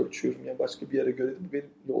kendimden ölçüyorum. Yani başka bir yere göre değil. Benim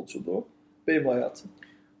yolculuğum. Benim hayatım.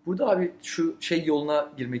 Burada abi şu yoluna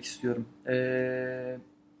girmek istiyorum.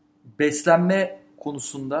 Beslenme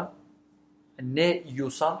konusunda ne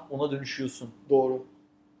yiyorsan ona dönüşüyorsun. Doğru.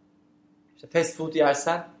 İşte fast food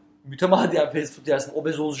yersen, mütemadiyen fast food yersen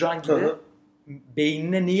obez olacağın gibi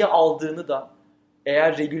beynine neyi aldığını da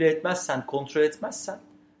eğer regüle etmezsen, kontrol etmezsen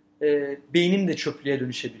beynin de çöplüğe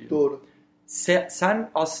dönüşebiliyor. Doğru. Sen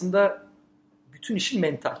aslında bütün işin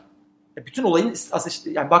mental. Bütün olayın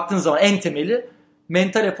aslında yani baktığın zaman en temeli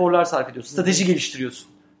mental eforlar sarf ediyorsun. Strateji geliştiriyorsun.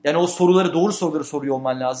 Yani o doğru soruları soruyor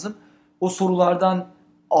olman lazım. O sorulardan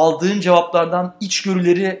aldığın cevaplardan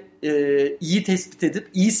içgörüleri iyi tespit edip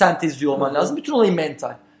iyi sentezliyor olman lazım. Bütün olayın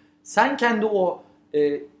mental. Sen kendi o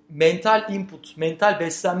mental input, mental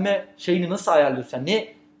beslenme şeyini nasıl ayarlıyorsun?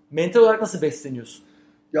 Yani mental olarak nasıl besleniyorsun?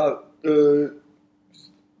 Ya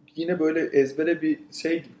yine böyle ezbere bir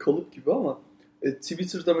gibi, kalıp gibi ama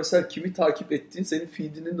Twitter'da mesela kimi takip ettiğin senin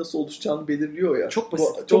feed'inin nasıl oluşacağını belirliyor ya. Çok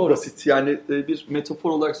basit. Çok basit. Yani bir metafor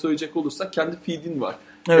olarak söyleyecek olursak kendi feed'in var.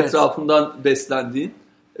 Evet. Etrafından beslendiğin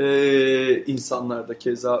insanlar da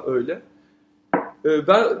keza öyle.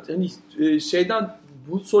 Ben hani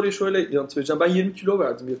bu soruya şöyle yanıt vereceğim. Ben 20 kilo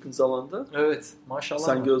verdim yakın zamanda. Evet. Maşallah.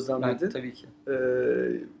 Sen gözlemledin. Tabii ki.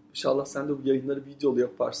 İnşallah sen de bu yayınları videolu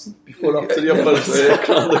yaparsın. Before after yaparız. Öyle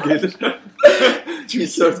ekranda gelir.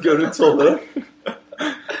 Insert görüntü olarak.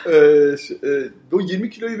 Bu 20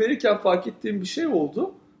 kiloyu verirken fark ettiğim bir şey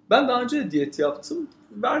oldu. Ben daha önce de diyet yaptım.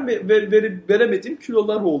 Veremediğim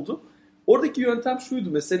kilolar oldu. Oradaki yöntem şuydu.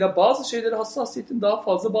 Mesela bazı şeylere hassasiyetin daha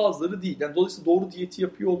fazla, bazıları değil. Yani dolayısıyla doğru diyeti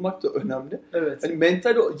yapıyor olmak da önemli. Evet. Hani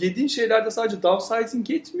mental yediğin şeylerde sadece downsizing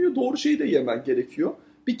yetmiyor. Doğru şeyi de yemen gerekiyor.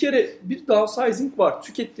 Bir kere bir downsizing var.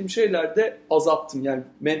 Tükettiğim şeylerde azalttım. Yani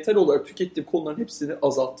mental olarak tükettiğim konuların hepsini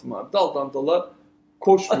azalttım abi. Daldan dala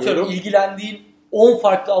koşmuyorum. Atıyorum ilgilendiğin 10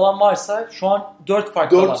 farklı alan varsa şu an 4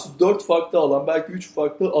 farklı alan. 4 farklı alan, belki 3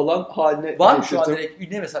 farklı alan haline var mı şu an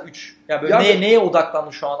direkt? Ne mesela 3? Yani böyle neye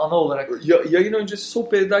odaklandın şu an ana olarak? Yayın öncesi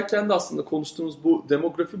sohbet ederken de aslında konuştuğumuz bu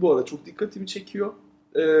demografi bu arada çok dikkatimi çekiyor.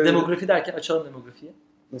 Demografi derken açalım demografiyi.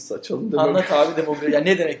 Nasıl açalım demografi? Anlat abi demografi. Yani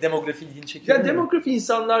ne demek demografi ilgini çekiyor? Ya demografi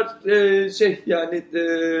insanlar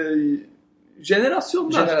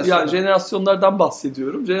jenerasyonlar. Yani jenerasyonlardan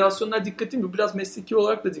bahsediyorum. Jenerasyonlar dikkatimi biraz mesleki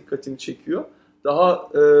olarak da dikkatimi çekiyor. Daha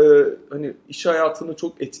hani iş hayatını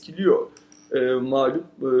çok etkiliyor. malum.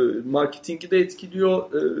 Marketingi de etkiliyor.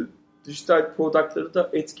 Dijital product'ları da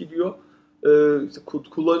etkiliyor.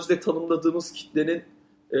 Kullanıcıda tanımladığımız kitlenin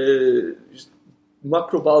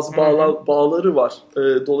makro bazı bağları var.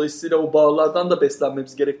 Dolayısıyla o bağlardan da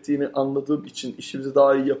beslenmemiz gerektiğini anladığım için işimizi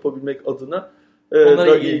daha iyi yapabilmek adına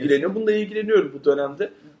da ilgileniyorum. Bununla ilgileniyorum bu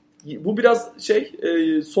dönemde. Bu biraz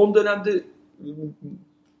son dönemde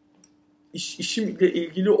işimle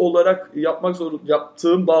ilgili olarak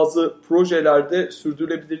yaptığım bazı projelerde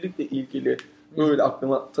sürdürülebilirlikle ilgili böyle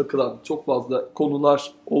aklıma takılan çok fazla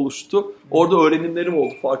konular oluştu. Orada öğrenimlerim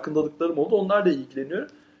oldu, farkındalıklarım oldu. Onlarla ilgileniyorum.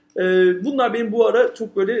 Bunlar benim bu ara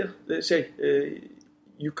çok böyle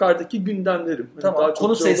yukarıdaki gündemlerim. Tamam. Daha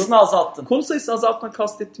konu sayısını azalttın. Konu sayısını azaltmak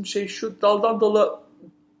kastettiğim şey şu: daldan dala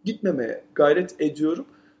gitmemeye gayret ediyorum.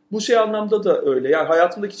 Bu anlamda da öyle. Yani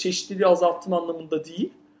hayatımdaki çeşitliliği azalttım anlamında değil.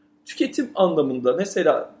 Tüketim anlamında.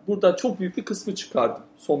 Mesela burada çok büyük bir kısmı çıkardım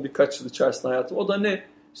son birkaç yıl içerisinde hayatım. O da ne?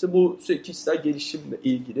 İşte bu kişisel gelişimle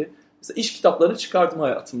ilgili. Mesela iş kitaplarını çıkardım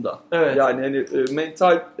hayatımda. Evet. Yani hani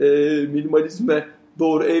mental minimalizme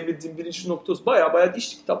doğru evrildiğim birinci noktası baya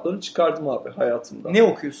iş kitaplarını çıkardım abi hayatımda. Ne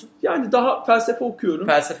okuyorsun? Yani daha felsefe okuyorum.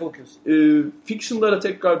 Felsefe okuyorsun. Fiction'lara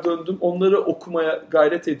tekrar döndüm. Onları okumaya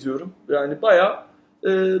gayret ediyorum. Yani baya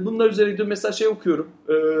bunlar üzerine gidiyorum. Mesela okuyorum.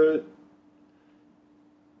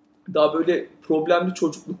 Daha böyle problemli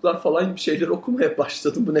çocukluklar falan gibi şeyler okumaya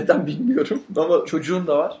başladım. Bu neden bilmiyorum. Ama çocuğun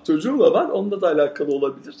da var. Çocuğum da var. Onunla da alakalı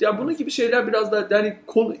olabilir. Yani bunun gibi şeyler biraz daha yani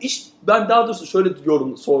ben daha doğrusu şöyle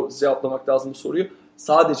cevaplamak lazım bu soruyu.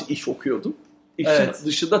 Sadece iş okuyordum. İşin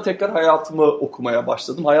dışında tekrar hayatımı okumaya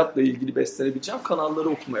başladım. Hayatla ilgili beslenebileceğim kanalları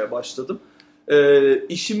okumaya başladım.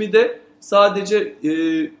 İşimi de sadece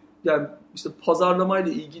yani işte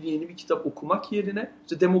pazarlamayla ilgili yeni bir kitap okumak yerine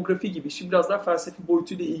işte demografi gibi şimdi biraz daha felsefi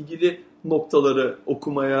boyutuyla ilgili noktaları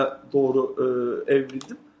okumaya doğru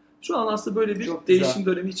evrildim. Şu an aslında böyle bir çok değişim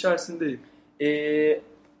dönemi içerisindeyim.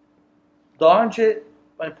 Daha önce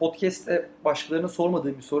hani podcast'te başkalarına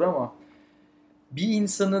sormadığım bir soru ama bir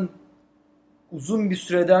insanın uzun bir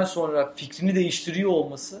süreden sonra fikrini değiştiriyor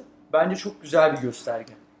olması bence çok güzel bir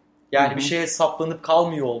gösterge. Yani bir şeye saplanıp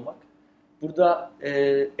kalmıyor olmak. Burada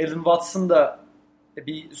Alan Watts'ın da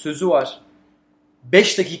bir sözü var.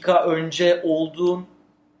 5 dakika önce olduğun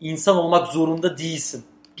insan olmak zorunda değilsin.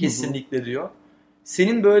 Kesinlikle diyor.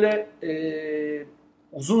 Senin böyle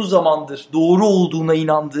uzun zamandır doğru olduğuna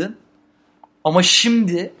inandığın ama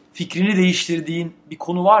şimdi fikrini değiştirdiğin bir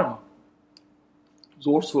konu var mı?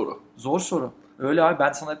 Zor soru. Zor soru. Öyle abi,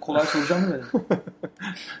 ben sana kolay soracağım demedim.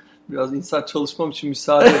 Biraz insan çalışmam için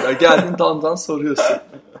müsaade eder. Geldin dandan soruyorsun.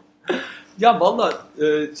 Ya valla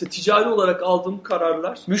işte ticari olarak aldığım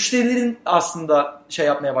kararlar... Müşterilerin aslında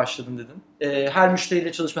yapmaya başladın dedin. Her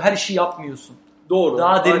müşteriyle çalışma, her işi yapmıyorsun. Doğru.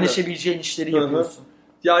 Daha derinleşebileceğin işleri yapıyorsun.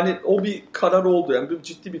 Yani o bir karar oldu. Yani bir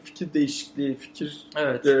ciddi bir fikir değişikliği,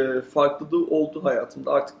 farklılığı oldu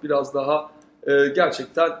hayatımda. Artık biraz daha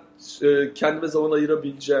gerçekten kendime zaman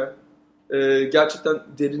ayırabileceğim, gerçekten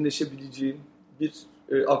derinleşebileceğim bir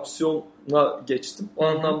aksiyona geçtim. O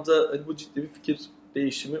anlamda bu ciddi bir fikir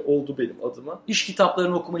değişimi oldu benim adıma. İş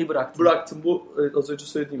kitaplarını okumayı bıraktım. Bıraktım. Bu az önce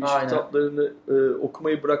söylediğim iş kitaplarını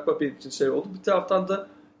okumayı bırakmak benim için oldu. Bir taraftan da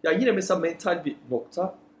ya yine mesela mental bir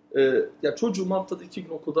nokta. Ya çocuğum haftada 2 gün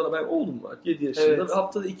okuldan, ben oğlum var 7 yaşında ve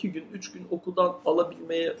haftada 2 gün 3 gün okuldan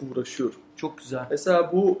alabilmeye uğraşıyorum. Çok güzel.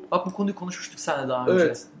 Mesela bu konuyu konuşmuştuk seninle daha önce.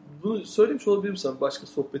 Evet. Bunu söylemiş olabilirim sana başka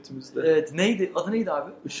sohbetimizde. Evet. Neydi? Adı neydi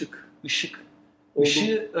abi? Işık.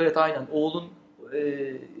 Işığı, evet aynen. Oğlun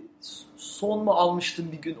son mu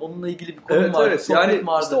almıştın bir gün? Onunla ilgili bir konu vardı. Evet. Yani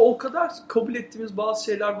işte o kadar kabul ettiğimiz bazı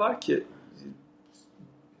şeyler var ki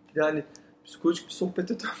yani psikolojik bir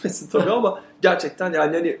sohbete dönmesin tabii ama gerçekten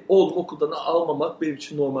yani hani oğlum okuldan almamak benim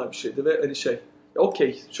için normal bir şeydi ve hani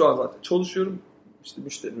okey şu an zaten çalışıyorum, işte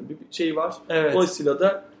müşterimin bir şeyi var. Evet. Dolayısıyla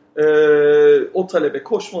da o talebe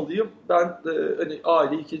koşmalıyım. Ben hani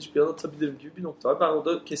aileyi ikinci plana atabilirim gibi bir nokta var. Ben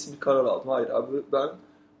orada kesin bir karar aldım. Hayır abi, ben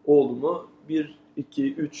oğlumu 1,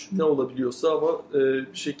 2, 3 ne olabiliyorsa ama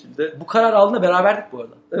bir şekilde... Bu karar aldığında beraberdik bu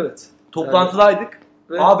arada. Evet. Toplantıdaydık.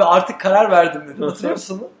 Evet. Abi artık karar verdim dedim. Hatırlıyor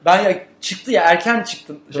musun? Ben erken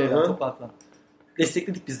çıktın toplantıdan.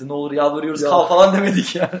 Destekledik biz de, ne olur yalvarıyoruz kal falan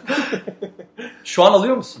demedik yani. Şu an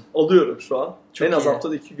alıyor musun? Alıyorum şu an. Çok en az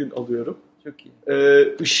haftada 2 gün alıyorum. Çok iyi.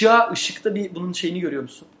 Işıkta bunun şeyini görüyor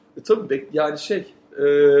musun? Tabii yani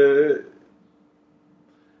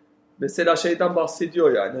mesela şeyden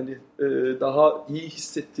bahsediyor yani hani daha iyi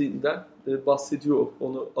hissettiğinden bahsediyor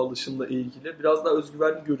onu alışımla ilgili. Biraz daha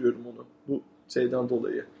özgüvenli görüyorum onu bu şeyden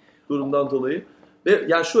dolayı, durumdan dolayı. Ve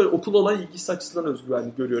yani şöyle okul olan ilgisi açısından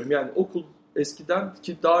özgüvenli görüyorum. Yani okul eskiden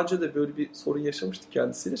ki daha önce de böyle bir sorun yaşamıştık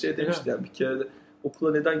kendisiyle. Şey demişti yani bir kere de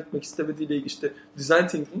okula neden gitmek istemediğiyle ilgili işte design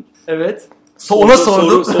thinking. Evet. Ona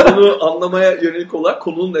sordum. Sorunu anlamaya yönelik olarak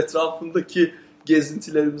konunun etrafındaki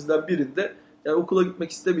gezintilerimizden birinde yani okula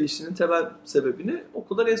gitmek istemeyişinin temel sebebini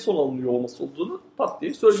okuldan en son alınıyor olması olduğunu pat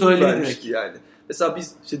diye söylemişti yani. Mesela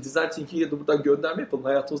biz işte design thinking'e de buradan gönderme yapalım.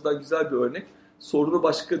 Hayatımızdan güzel bir örnek. Sorunu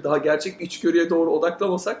başka daha gerçek bir içgörüye doğru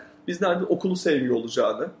odaklamasak biz nerede okulu sevmiyor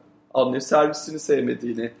olacağını anlıyor. Servisini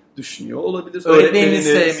sevmediğini düşünüyor olabiliriz. Öğretmenini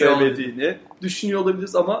sevmediğini düşünüyor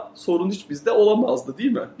olabiliriz ama sorun hiç bizde olamazdı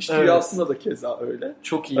değil mi? İş dünyasında da keza öyle.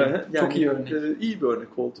 Çok iyi. Yani, çok iyi örnek. İyi bir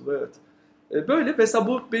örnek oldu evet. Böyle mesela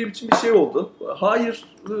bu benim için bir şey oldu. Hayır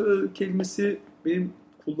kelimesi benim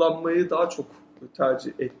kullanmayı daha çok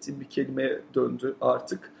tercih ettiğim bir kelimeye döndü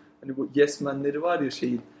artık. Hani bu yes menleri var ya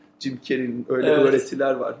Jim Carrey'nin öyle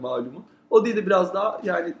öğretiler var malumu. O değil de biraz daha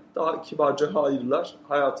yani daha kibarca hayırlar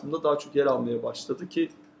hayatımda daha çok yer almaya başladı ki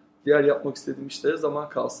diğer yapmak istediğim işlere zaman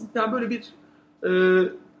kalsın. Yani böyle bir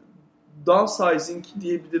downsizing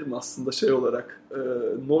diyebilirim aslında olarak.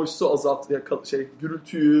 Noise'u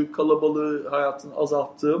gürültüyü, kalabalığı hayatını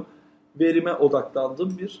azalttığım, verime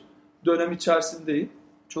odaklandığım bir dönem içerisindeyim.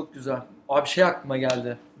 Çok güzel. Abi aklıma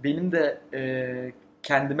geldi. Benim de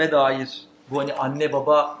kendime dair bu hani anne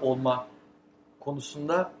baba olma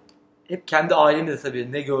konusunda hep kendi ailemde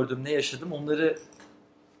tabii ne gördüm, ne yaşadım onları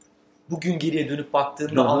bugün geriye dönüp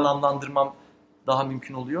baktığımda anlamlandırmam daha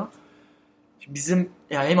mümkün oluyor. Şimdi bizim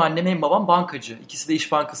yani hem annem hem babam bankacı. İkisi de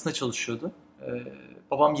İş Bankası'nda çalışıyordu.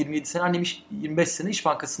 Babam 27 sene, annem 25 sene İş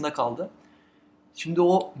Bankası'nda kaldı. Şimdi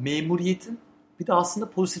o memuriyetin bir de aslında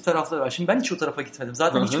pozitif tarafları var. Şimdi ben hiç o tarafa gitmedim.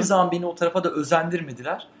 Zaten hiçbir zaman beni o tarafa da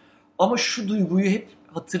özendirmediler. Ama şu duyguyu hep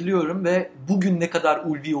hatırlıyorum ve bugün ne kadar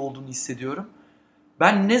ulvi olduğunu hissediyorum.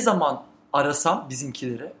 Ben ne zaman arasam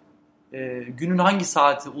bizimkileri, günün hangi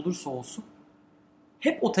saati olursa olsun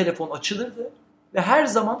hep o telefon açılırdı. Ve her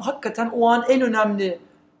zaman hakikaten o an en önemli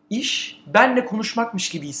iş benle konuşmakmış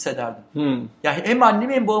gibi hissederdim. Yani hem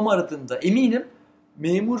annemi hem babamı aradığımda eminim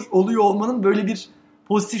memur oluyor olmanın böyle bir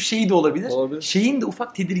pozitif şeyi de olabilir. Şeyin de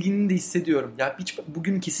ufak tedirginliğini de hissediyorum. Ya hiç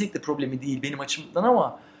bugün kesinlikle problemi değil benim açımdan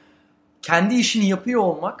ama kendi işini yapıyor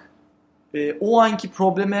olmak o anki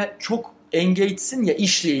probleme çok engage'sin ya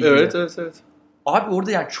işle ilgili. Evet. Abi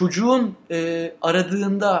orada yani çocuğun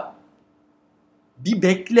aradığında bir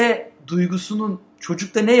bekle duygusunun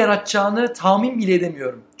çocukta ne yaratacağını tahmin bile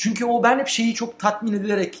edemiyorum. Çünkü ben hep şeyi çok tatmin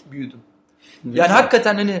edilerek büyüdüm. Yani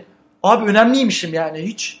hakikaten hani abi önemliymişim yani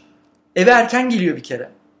hiç eve erken geliyor bir kere.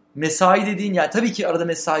 Mesai dediğin yani tabii ki arada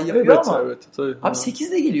mesai yapıyor ama tabii. Abi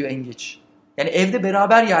 8'de geliyor en geç. Yani evde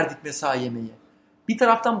beraber yerdik mesai yemeği. Bir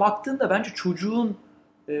taraftan baktığında bence çocuğun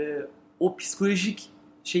o psikolojik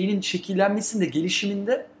şeyinin şekillenmesinde,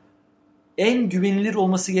 gelişiminde en güvenilir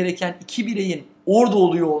olması gereken iki bireyin orada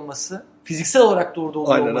oluyor olması, fiziksel olarak da orada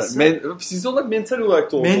oluyor olması. Fiziksel olarak, mental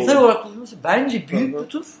olarak da orada mental olarak da olması bence büyük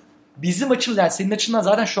lütuf. Bizim açımdan, yani senin açından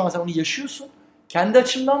zaten şu an sen onu yaşıyorsun. Kendi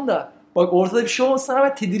açımdan da bak ortada bir şey olmasına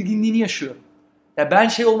rağmen tedirginliğini yaşıyorum. Ya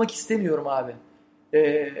ben olmak istemiyorum abi.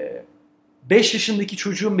 5 yaşındaki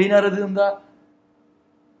çocuğum beni aradığında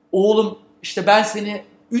oğlum işte ben seni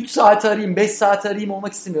 3 saat arayayım, 5 saat arayayım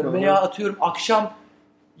olmak istemiyorum. Veya atıyorum akşam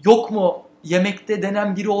yok mu yemekte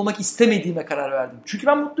denen biri olmak istemediğime karar verdim. Çünkü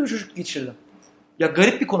ben mutlu bir çocuk geçirdim. Ya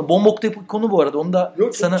garip bir konu. Bombokta bir konu bu arada. Onu da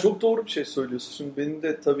yok, çok doğru bir şey söylüyorsun. Şimdi benim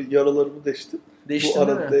de tabii yaralarımı deştin. Bu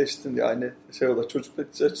arada deştin yani olarak çocuklar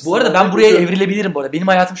açısından. Bu arada ben buraya evrilebilirim bu arada. Benim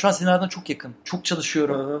hayatım şu an senin hayatına çok yakın. Çok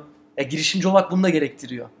çalışıyorum. Ya girişimci olmak bunu da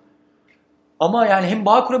gerektiriyor. Ama yani hem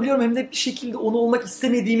bağ kurabiliyorum hem de bir şekilde onu olmak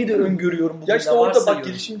istemediğimi de öngörüyorum. Ya işte orada bak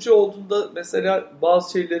girişimci olduğunda mesela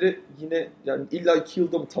bazı şeyleri yine yani illa 2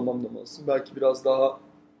 yılda mı tamamlamalısın? Belki biraz daha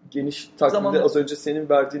geniş takvimde az önce senin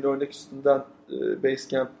verdiğin örnek üstünden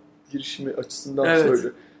Basecamp girişimi açısından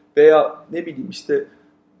söylüyorum. Veya ne bileyim işte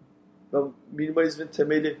minimalizmin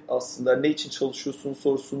temeli aslında ne için çalışıyorsun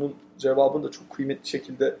sorusunun cevabını da çok kıymetli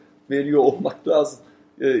şekilde veriyor olmak lazım.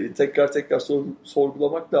 Tekrar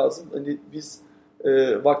sorgulamak lazım. Hani biz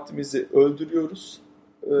vaktimizi öldürüyoruz.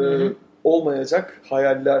 Olmayacak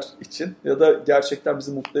hayaller için ya da gerçekten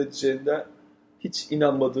bizi mutlu edeceğinde hiç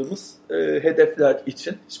inanmadığımız hedefler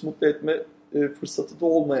için hiç mutlu etme fırsatı da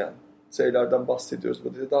olmayan şeylerden bahsediyoruz.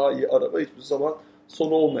 Böyle daha iyi araba hiçbir zaman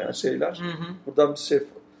sonu olmayan şeyler. Buradan bir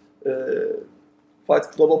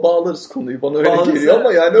Fight Club'a bağlarız konuyu. Bana öyle geliyor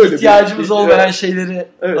ama yani öyle ihtiyacımız olmayan şeyleri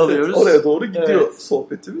alıyoruz. Evet, oraya doğru gidiyor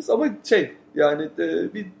sohbetimiz ama yani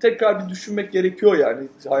tekrar bir düşünmek gerekiyor yani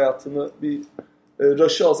hayatını bir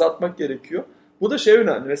rush'ı azaltmak gerekiyor. Bu da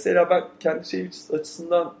önemli. Mesela ben kendi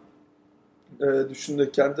açısından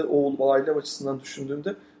düşündüğümde, kendi oğlum, ailem açısından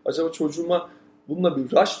düşündüğümde acaba çocuğuma bununla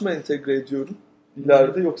bir rush mı entegre ediyorum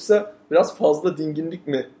ileride, yoksa biraz fazla dinginlik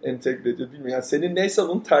mi entegre ediyor bilmiyorum. Yani senin neyse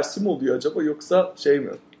onun tersi mi oluyor acaba, yoksa şey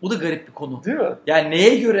mi? Bu da garip bir konu. Değil mi? Yani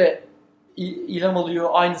neye göre ilham alıyor,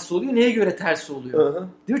 aynısı oluyor, neye göre tersi oluyor. Hı-hı.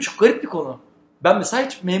 Değil mi? Çok garip bir konu. Ben mesela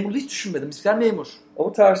hiç memurluğu hiç düşünmedim. Bizler memur.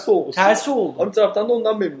 Ama tersi oldu. Tersi oldu. Ama bir taraftan da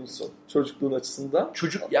ondan memnunsun çocukluğun açısından.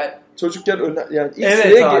 Çocukken yani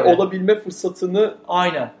ilk olabilme fırsatını...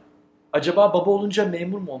 Aynen. Acaba baba olunca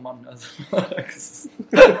memur mu olmam lazım?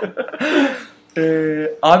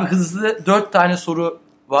 Abi hızlı 4 tane soru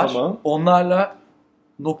var. Tamam. Onlarla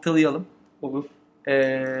noktalayalım. Olur.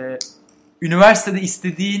 Üniversitede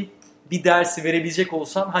istediğin bir dersi verebilecek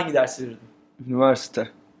olsan hangi dersi verirdin?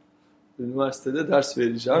 Üniversitede ders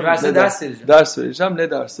vereceğim. Ders vereceğim.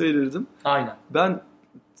 Ne dersi verirdim? Aynen. Ben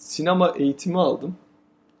sinema eğitimi aldım.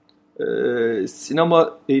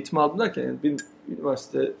 Sinema eğitimi aldım derken yani benim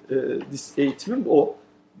üniversite eğitimim o.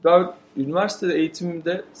 Ben üniversitede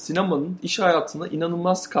eğitimimde sinemanın iş hayatına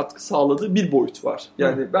inanılmaz katkı sağladığı bir boyut var.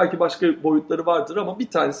 Yani belki başka boyutları vardır ama bir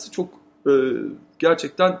tanesi çok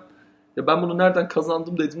gerçekten, ya ben bunu nereden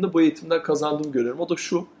kazandım dediğimde bu eğitimden kazandığımı görüyorum. O da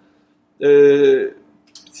şu: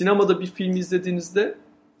 sinemada bir film izlediğinizde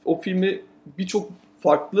o filmi birçok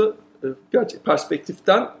farklı gerçek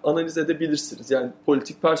perspektiften analiz edebilirsiniz. Yani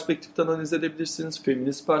politik perspektiften analiz edebilirsiniz,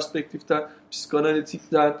 feminist perspektiften,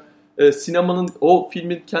 psikanalitikten, sinemanın o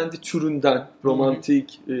filmin kendi türünden,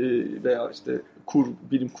 romantik veya işte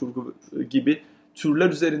bilim kurgu gibi türler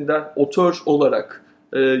üzerinden otör olarak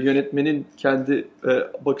yönetmenin kendi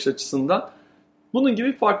bakış açısından, bunun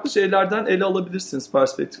gibi farklı şeylerden ele alabilirsiniz,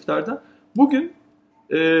 perspektiflerden. Bugün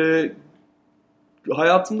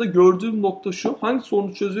hayatımda gördüğüm nokta şu: hangi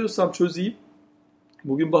sorunu çözüyorsam çözeyim.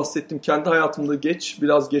 Bugün bahsettiğim kendi hayatımda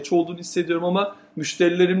biraz geç olduğunu hissediyorum ama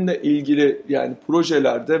müşterilerimle ilgili yani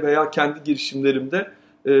projelerde veya kendi girişimlerimde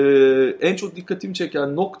en çok dikkatimi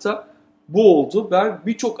çeken nokta bu oldu. Ben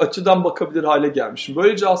birçok açıdan bakabilir hale gelmişim.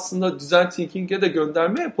 Böylece aslında design thinking'e de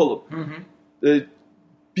gönderme yapalım.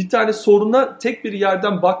 Bir tane soruna tek bir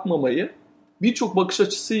yerden bakmamayı, birçok bakış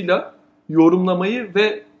açısıyla yorumlamayı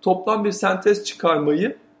ve toplam bir sentez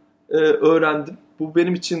çıkarmayı öğrendim. Bu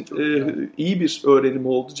benim için iyi bir öğrenim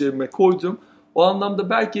oldu, cebime koydum. O anlamda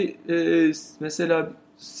belki mesela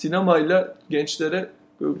sinemayla gençlere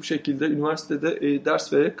bu şekilde üniversitede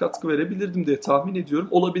ders vererek katkı verebilirdim diye tahmin ediyorum.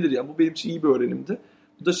 Olabilir yani, bu benim için iyi bir öğrenimdi.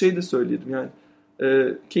 Bu da şey de söyledim yani,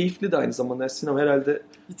 keyifli de aynı zamanda. Yani sinema herhalde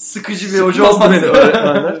hiç sıkıcı bir hoca olmadı beni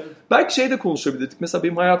öğretmenler. Belki şey de konuşabilirdik. Mesela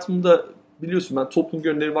benim hayatımda biliyorsun ben Toplum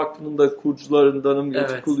Gönülleri Vakfı'nın da kurucularındanım,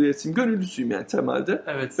 yönetim kurulu üyesiyim. Gönüllüsüyüm yani temelde.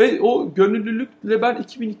 Evet. Ve o gönüllülükle ben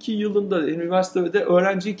 2002 yılında üniversitede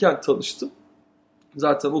öğrenciyken tanıştım.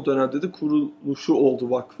 Zaten o dönemde de kuruluşu oldu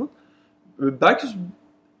vakfın. Belki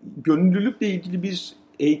gönüllülükle ilgili bir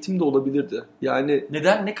eğitim de olabilirdi. Yani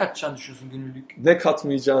neden? Ne katacağını düşünüyorsun gönüllülük? Ne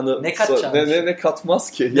katmayacağını. Ne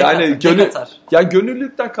katmaz ki? Ne katar? Yani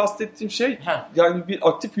gönüllülükten kastettiğim şey yani bir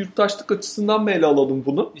aktif yurttaşlık açısından mı ele alalım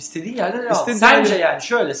bunu? İstediğin yerden ele al. Sence yani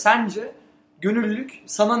şöyle, sence gönüllülük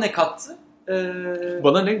sana ne kattı?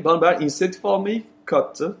 Ben inisiyatif almayı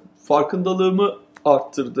kattı. Farkındalığımı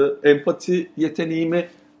arttırdı. Empati yeteneğimi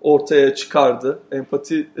ortaya çıkardı.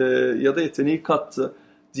 Empati ya da yeteneği kattı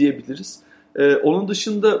diyebiliriz. Onun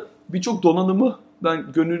dışında birçok donanımı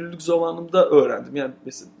ben gönüllülük zamanımda öğrendim. Yani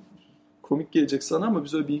mesela komik gelecek sana ama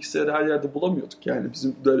biz öyle bilgisayarı her yerde bulamıyorduk. Yani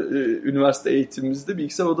bizim üniversite eğitimimizde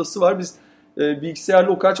bilgisayar odası var. Biz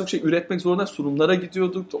bilgisayarla o kadar çok şey üretmek zorunda, sunumlara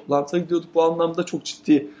gidiyorduk, toplantıya gidiyorduk. Bu anlamda çok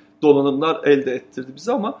ciddi donanımlar elde ettirdi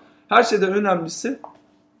bize ama her şeyden önemlisi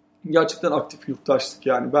gerçekten aktif yurttaşlık.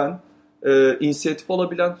 Yani ben inisiyatif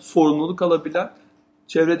alabilen, sorumluluk alabilen,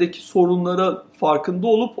 çevredeki sorunlara farkında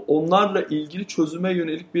olup onlarla ilgili çözüme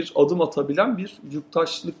yönelik bir adım atabilen bir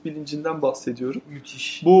yurttaşlık bilincinden bahsediyorum.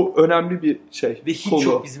 Müthiş. Bu önemli bir şey. Ve hiç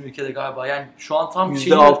yok bizim ülkede galiba. Yani şu an tam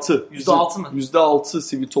 %6. %6 mı? %6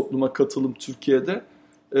 sivil topluma katılım Türkiye'de.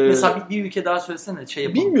 Mesela bir ülke daha söylesene şey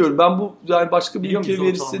yapalım. Bilmiyorum ben bu yani başka bir ülke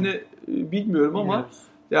verisini bilmiyorum ama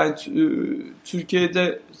yani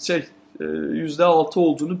Türkiye'de %6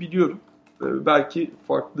 olduğunu biliyorum. Belki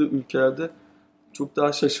farklı ülkelerde çok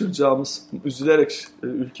daha şaşıracağımız,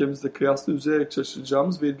 ülkemizde kıyasla üzülerek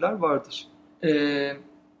şaşıracağımız veriler vardır.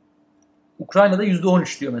 Ukrayna'da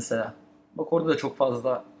 %13 diyor mesela. Bak orada da çok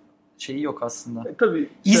fazla şeyi yok aslında. Tabii.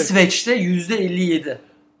 İsveç'te %57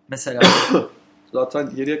 mesela.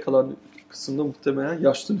 Zaten geriye kalan kısımda muhtemelen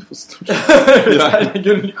yaşlı nüfustur. Yani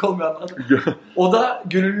gönüllülük olmayanlar. O da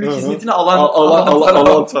gönüllülük hizmetini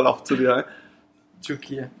alan taraftır yani.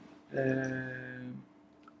 Çok iyi.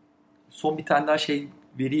 Son bir tane daha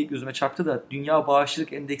veri gözüme çarptı da Dünya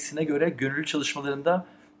Bağışçılık Endeksine göre gönüllü çalışmalarında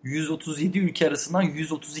 137 ülke arasından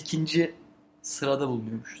 132. sırada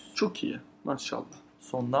bulunuyormuşuz. Çok iyi. Maşallah.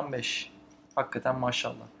 Sondan 5. Hakikaten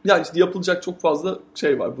maşallah. Yani işte yapılacak çok fazla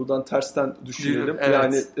şey var. Buradan tersten düşünelim. Evet.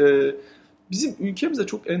 Yani bizim ülkemizde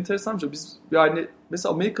çok enteresan bir şey. Biz yani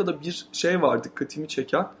mesela Amerika'da bir şey var dikkatimi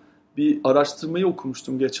çeken. Bir araştırmayı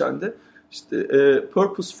okumuştum geçen de. İşte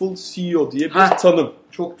Purposeful CEO diye bir tanım.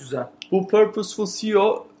 Çok güzel. Bu Purposeful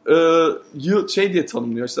CEO şey diye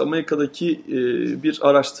tanımlıyor. İşte Amerika'daki bir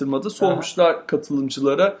araştırmada sormuşlar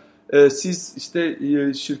katılımcılara. Siz işte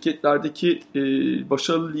şirketlerdeki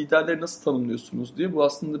başarılı liderleri nasıl tanımlıyorsunuz diye. Bu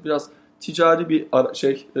aslında biraz ticari bir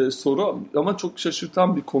soru ama çok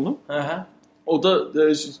şaşırtan bir konu. Aha. O da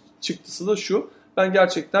çıktısı da şu. Ben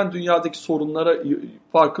gerçekten dünyadaki sorunlara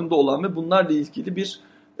farkında olan ve bunlarla ilgili bir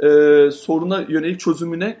soruna yönelik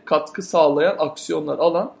çözümüne katkı sağlayan aksiyonlar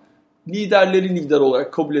alan liderleri lider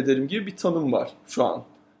olarak kabul ederim gibi bir tanım var şu an.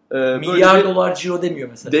 Milyar dolar ciro demiyor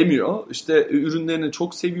mesela. Demiyor. İşte ürünlerini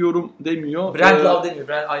çok seviyorum demiyor. Brand love demiyor.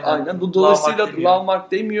 Aynen. Bu dolayısıyla love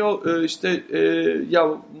mark demiyor.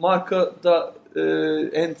 Ya markada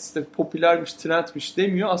en işte popülermiş, trendmiş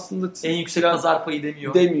demiyor. Aslında en yüksek pazar payı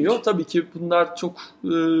demiyor. Demiyor. Tabii ki bunlar çok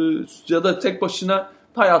ya da tek başına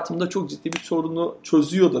hayatımda çok ciddi bir sorunu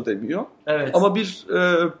çözüyor da demiyor. Evet. Ama bir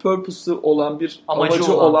purpose'u olan, bir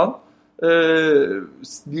amacı olan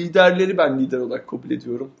liderleri ben lider olarak kabul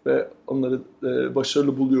ediyorum ve onları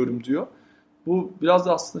başarılı buluyorum diyor. Bu biraz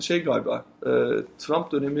da aslında galiba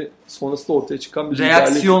Trump dönemi sonrasında ortaya çıkan bir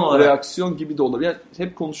reaksiyon gibi de olabilir. Yani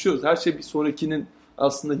hep konuşuyoruz. Her şey bir sonrakinin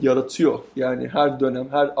aslında yaratıyor. Yani her dönem,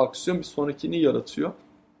 her aksiyon bir sonrakini yaratıyor.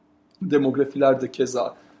 Demografiler de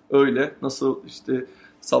keza öyle. Nasıl işte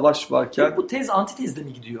savaş varken. Bu tez antitezde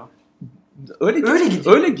mi gidiyor?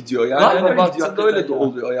 Öyle gidiyor. Yani baktığında öyle de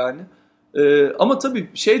oluyor yani. Ama tabii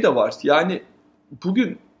de var. Yani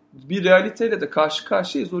bugün bir realiteyle de karşı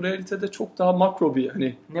karşıyayız. O realitede çok daha makro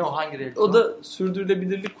bir Ne o, hangi realite? O da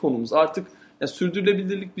sürdürülebilirlik konumuz. Artık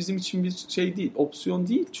sürdürülebilirlik bizim için bir değil, opsiyon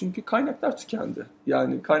değil. Çünkü kaynaklar tükendi.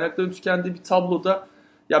 Yani kaynakların tükendiği bir tabloda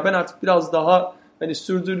ben artık biraz daha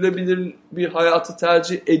sürdürülebilir bir hayatı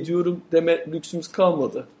tercih ediyorum deme lüksümüz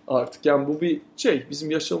kalmadı artık. Yani bu bir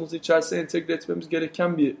bizim yaşamımızı içerisine entegre etmemiz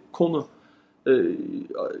gereken bir konu.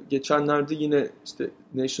 Geçenlerde yine işte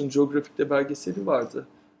National Geographic'te belgeseli vardı.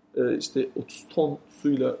 İşte 30 ton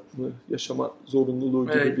suyla mı yaşama zorunluluğu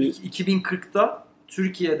gibi bir... 2040'da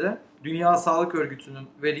Türkiye'de Dünya Sağlık Örgütü'nün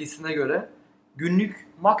verisine göre günlük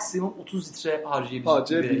maksimum 30 litre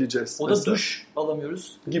harcayabileceğiz. O da duş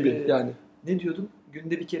alamıyoruz. Gibi yani. Ne diyordum?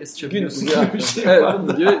 Günde bir kere sıçabiliyoruz. Gibi bir şey. Evet,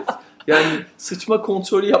 bunun gibi. Yani sıçma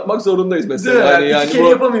kontrolü yapmak zorundayız mesela. Yani bir kere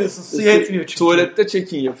yapamıyorsun. Su yetmiyor çünkü. Tuvalette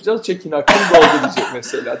check-in yapacağız. Check-in hakkını dolduracak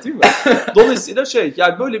mesela, değil mi? Dolayısıyla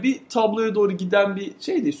yani böyle bir tabloya doğru giden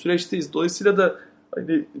bir süreçteyiz. Dolayısıyla da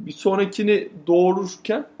bir sonrakini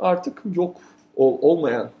doğururken artık yok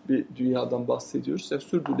olmayan bir dünyadan bahsediyoruz. Yani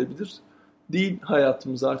sürdürülebilir değil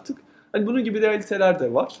hayatımız artık. Bunun gibi realiteler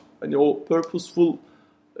de var. O purposeful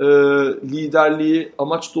liderliği,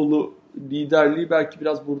 amaç dolu liderliği belki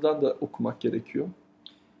biraz buradan da okumak gerekiyor.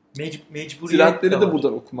 Trendleri de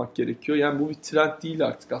buradan okumak gerekiyor. Yani bu bir trend değil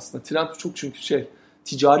artık aslında. Trend çok çünkü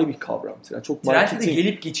ticari bir kavram. Yani çok marketing, trend de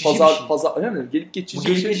gelip geçici bir şey. Yani gelip geçici.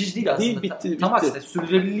 Bu gelip geçici değil aslında. Değil, bitti. Tam aksine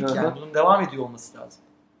sürdürülebilirlik yani. Bunun devam ediyor olması lazım.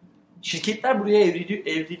 Şirketler buraya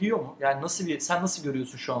evriliyor mu? Yani sen nasıl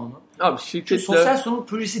görüyorsun şu an onu? Abi şirketler... Çünkü sosyal sorumluluk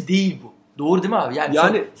projesi değil bu. Doğru değil mi abi?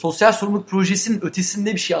 Yani sosyal sorumluluk projesinin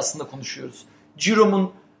ötesinde bir şey aslında konuşuyoruz.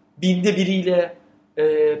 Ciro'mun biriyle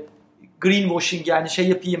greenwashing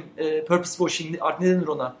yapayım, purpose washing ne denir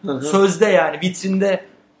ona? Hı-hı. Sözde yani vitrinde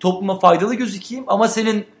topluma faydalı gözükeyim ama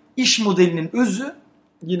senin iş modelinin özü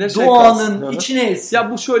yine doğanın içine etsin.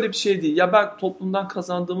 Ya bu şöyle bir şey değil. Ya ben toplumdan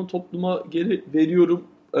kazandığımı topluma geri veriyorum.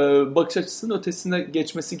 Bakış açısının ötesine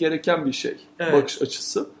geçmesi gereken bir şey. Evet. Bakış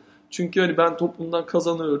açısı. Çünkü ben toplumdan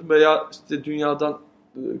kazanıyorum veya işte dünyadan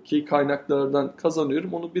ki kaynaklardan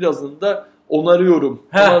kazanıyorum. Onu birazını da onarıyorum.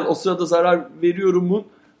 Ama o sırada zarar veriyorumun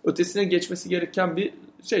ötesine geçmesi gereken bir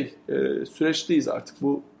süreçteyiz artık.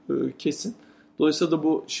 Bu kesin. Dolayısıyla da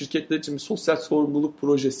bu şirketler için bir sosyal sorumluluk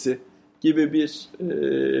projesi gibi bir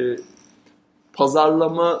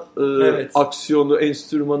pazarlama aksiyonu,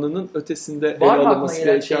 enstrümanının ötesinde ele alınması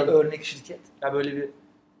gereken. Örnek şirket? Ya böyle bir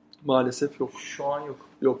maalesef yok. Şu an yok.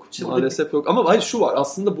 Yok. Maalesef yok. Ama şu var.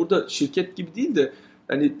 Aslında burada şirket gibi değil de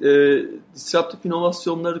disruptif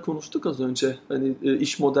inovasyonları konuştuk az önce.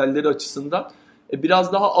 İş modelleri açısından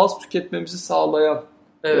biraz daha az tüketmemizi sağlayan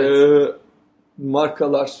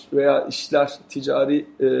markalar veya işler, ticari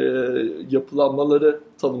yapılanmaları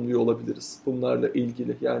tanımlıyor olabiliriz bunlarla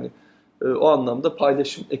ilgili. Yani o anlamda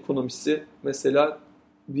paylaşım ekonomisi mesela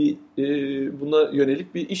buna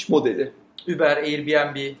yönelik bir iş modeli. Uber,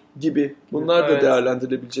 Airbnb gibi. Bunlar da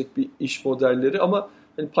değerlendirilebilecek bir iş modelleri ama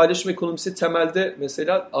hani paylaşım ekonomisi temelde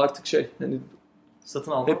mesela artık hani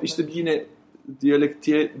satın almak. Hep işte yine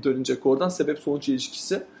diyalektiğe dönecek oradan sebep sonuç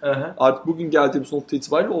ilişkisi. Artık bugün geldiğimiz nokta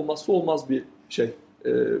itibariyle olmazsa olmaz bir şey.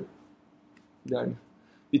 Yani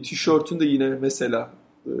bir tişörtün de yine mesela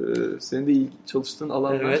senin de iyi çalıştığın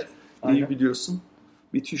alanlar iyi biliyorsun.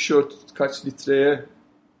 Bir tişört kaç litreye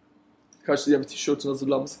bir tişörtün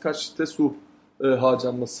hazırlanması kaç litre su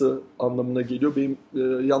harcanması anlamına geliyor. Benim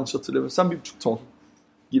yanlış hatırlamıyorsam 1,5 ton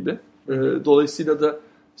gibi. Dolayısıyla da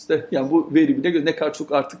işte yani bu veri bile ne kadar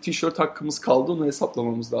çok artık tişört hakkımız kaldı onu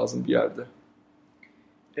hesaplamamız lazım bir yerde.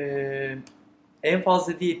 En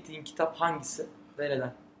fazla hediye ettiğin kitap hangisi ve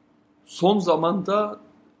neden? Son zamanda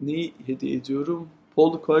neyi hediye ediyorum?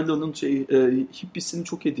 Paulo Coelho'nun hippisini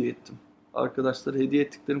çok hediye ettim. Arkadaşlara hediye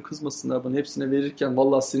ettiklerim kızmasınlar bana. Hepsine verirken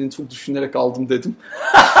vallahi seni çok düşünerek aldım dedim.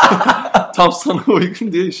 Tam sana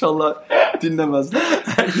uygun diye inşallah dinlemezler.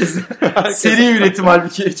 Herkes seri üretim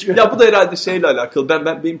halbuki. Ya bu da herhalde şeyle alakalı.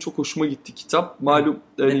 Benim çok hoşuma gitti kitap. Malum.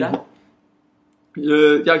 Neden?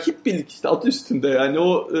 Ya hippilik işte adı üstünde yani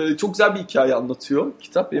o çok güzel bir hikaye anlatıyor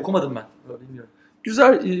kitap. Okumadım ben. Bilmiyorum.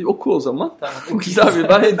 Güzel oku o zaman. Tamam. Güzel bir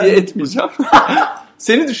ben hediye etmeyeceğim.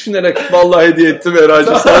 Seni düşünerek vallahi hediye ettim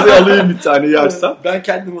herhalde. Sana da alayım bir tane yersen. Ben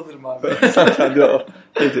kendim alırım abi. Sen kendi al.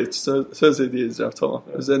 Hediye söz hediye edeceğim tamam.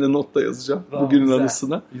 Evet. Üzerine not da yazacağım bugünün güzel,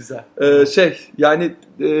 anısına. Güzel. Yani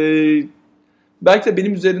belki de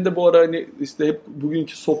benim üzerinde bu ara hani işte hep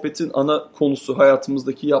bugünkü sohbetin ana konusu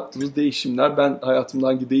hayatımızdaki yaptığımız değişimler. Ben hayatımda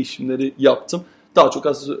hangi değişimleri yaptım? Daha çok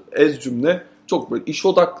ez cümle. Çok böyle iş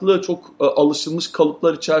odaklı, çok alışılmış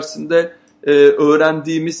kalıplar içerisinde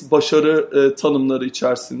öğrendiğimiz başarı tanımları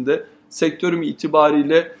içerisinde sektörüm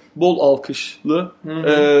itibariyle bol alkışlı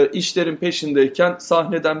işlerin peşindeyken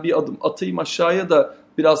sahneden bir adım atayım aşağıya da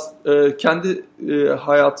biraz kendi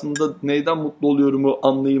hayatımda neyden mutlu oluyorumu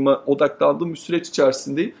anlayıma odaklandığım bir süreç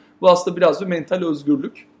içerisindeyim. Bu aslında biraz bir mental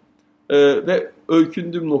özgürlük ve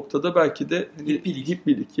öykündüğüm noktada belki de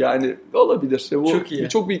hippilik yani olabilir. Bu çok iyi.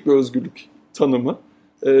 Çok büyük bir özgürlük tanımı.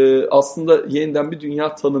 Aslında yeniden bir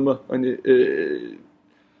dünya tanımı hani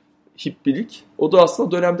hippilik. O da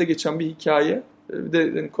aslında dönemde geçen bir hikaye. Bir de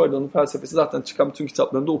yani Coelho'nun felsefesi zaten çıkan bütün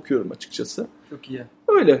kitaplarında okuyorum açıkçası. Çok iyi.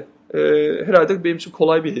 Öyle. Herhalde benim için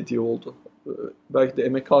kolay bir hediye oldu. Belki de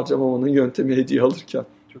emek harcamamanın yöntemi hediye alırken.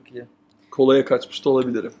 Çok iyi. Kolaya kaçmış da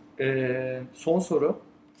olabilirim. Son soru.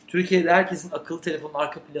 Türkiye'de herkesin akıllı telefonun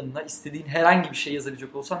arka planına istediğin herhangi bir şey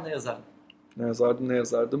yazabilecek olsan ne yazardın? Ne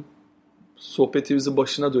yazardım? Sohbetimizin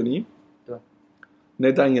başına döneyim. Dön.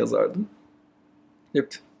 Neden yazardım?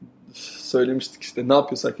 Hep söylemiştik işte ne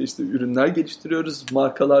yapıyorsak işte ürünler geliştiriyoruz.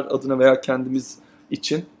 Markalar adına veya kendimiz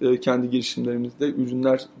için kendi girişimlerimizde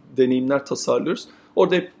ürünler, deneyimler tasarlıyoruz.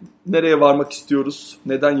 Orada hep nereye varmak istiyoruz,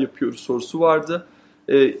 neden yapıyoruz sorusu vardı.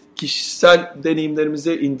 Kişisel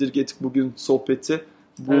deneyimlerimize indirgedik bugün sohbeti.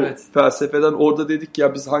 Bu felsefeden orada dedik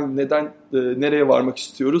ya biz nereye varmak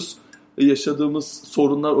istiyoruz? Yaşadığımız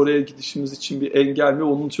sorunlar oraya gidişimiz için bir engel mi?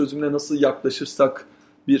 Onun çözümüne nasıl yaklaşırsak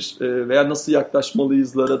veya nasıl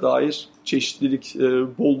yaklaşmalıyızlara dair çeşitlilik,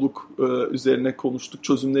 bolluk üzerine konuştuk.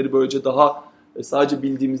 Çözümleri böylece daha sadece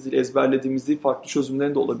bildiğimiz değil, ezberlediğimiz değil, farklı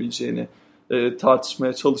çözümlerin de olabileceğini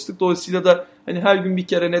tartışmaya çalıştık. Dolayısıyla da hani her gün bir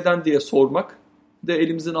kere neden diye sormak de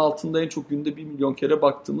elimizin altında en çok günde 1 milyon kere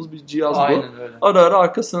baktığımız bir cihaz bu. Aynen öyle. Ara ara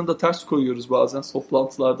arkasına da ters koyuyoruz bazen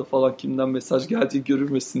toplantılarda falan kimden mesaj geldiği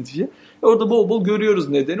görülmesin diye. Orada bol bol görüyoruz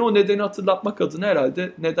nedeni. O nedeni hatırlatmak adına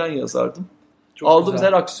herhalde neden yazardım. Çok aldığımız güzel.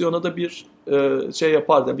 Her aksiyona da bir şey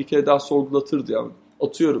yapardı. Bir kere daha sorgulatırdı yani.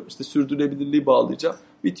 Atıyorum işte sürdürülebilirliği bağlayacağım.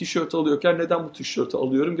 Bir tişört alıyorken neden bu tişörtü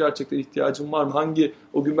alıyorum? Gerçekten ihtiyacım var mı?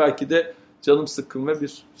 O gün belki de canım sıkkın ve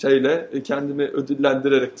bir şeyle kendimi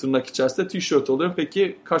ödüllendirerek tırnak içerisinde tişört alıyorum.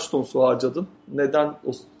 Peki kaç ton su harcadın? Neden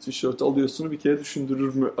o tişörtü alıyorsun bir kere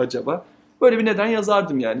düşündürür mü acaba? Böyle bir neden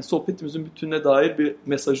yazardım yani. Sohbetimizin bütününe dair bir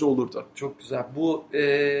mesajı olurdu. Çok güzel. Bu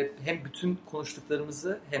hem bütün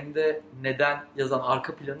konuştuklarımızı hem de neden yazan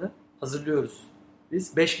arka planı hazırlıyoruz.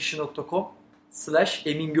 Biz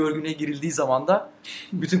 5kişi.com/Emin Görgün'e girildiği zaman da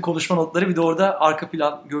bütün konuşma notları bir de orada arka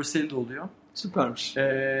plan görseli de oluyor. Süpermiş.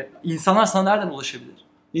 İnsanlar sana nereden ulaşabilir?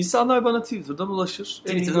 İnsanlar bana Twitter'dan ulaşır.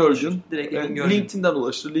 Emin Görgün. Direkt Emin Görgün. LinkedIn'den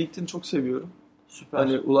ulaşır. LinkedIn'i çok seviyorum. Süper.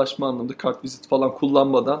 Hani ulaşma anlamında kartvizit falan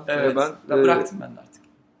kullanmadan. Evet. Ben bıraktım ben de artık.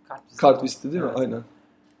 Kartviziti değil mi? Evet. Aynen.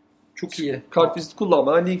 Çok iyi. Kartvizit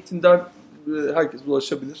kullanmadan LinkedIn'den herkes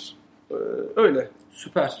ulaşabilir. Öyle.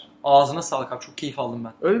 Süper. Ağzına sağlık abi. Çok keyif aldım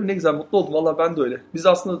ben. Öyle mi? Ne güzel. Mutlu oldum. Valla ben de öyle. Biz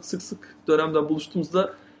aslında sık sık dönemden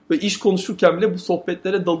buluştuğumuzda Ve iş konuşurken bile bu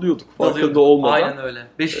sohbetlere dalıyorduk farkında olmadan. Aynen öyle.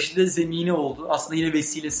 5 kişi de zemini oldu. Aslında yine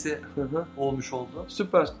vesilesi olmuş oldu.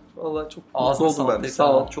 Süper. Vallahi çok ağzına mutlu oldum ben de.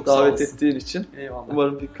 Sağ ol. Çok davet ettiğin için. Eyvallah.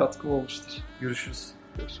 Umarım bir katkım olmuştur. Görüşürüz.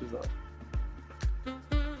 Görüşürüz abi.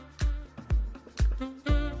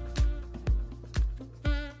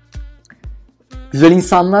 Güzel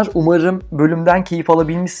insanlar, umarım bölümden keyif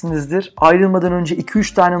alabilmişsinizdir. Ayrılmadan önce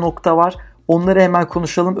 2-3 tane nokta var. Onları hemen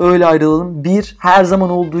konuşalım, öyle ayrılalım. 1. Her zaman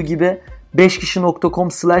olduğu gibi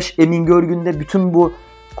 5kişi.com/Emin Görgün'de bütün bu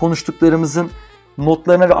konuştuklarımızın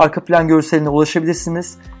notlarına ve arka plan görseline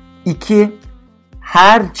ulaşabilirsiniz. 2.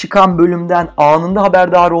 Her çıkan bölümden anında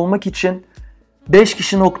haberdar olmak için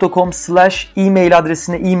 5kişi.com/e-mail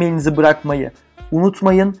adresine e-mailinizi bırakmayı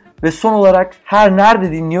unutmayın. Ve son olarak her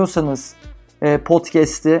nerede dinliyorsanız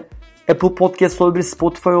podcast'i, Apple Podcast olabilir,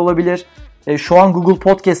 Spotify olabilir. Şu an Google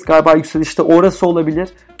Podcast galiba yükselişte, orası olabilir.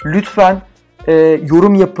 Lütfen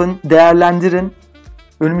yorum yapın, değerlendirin.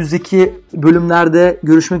 Önümüzdeki bölümlerde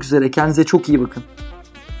görüşmek üzere. Kendinize çok iyi bakın.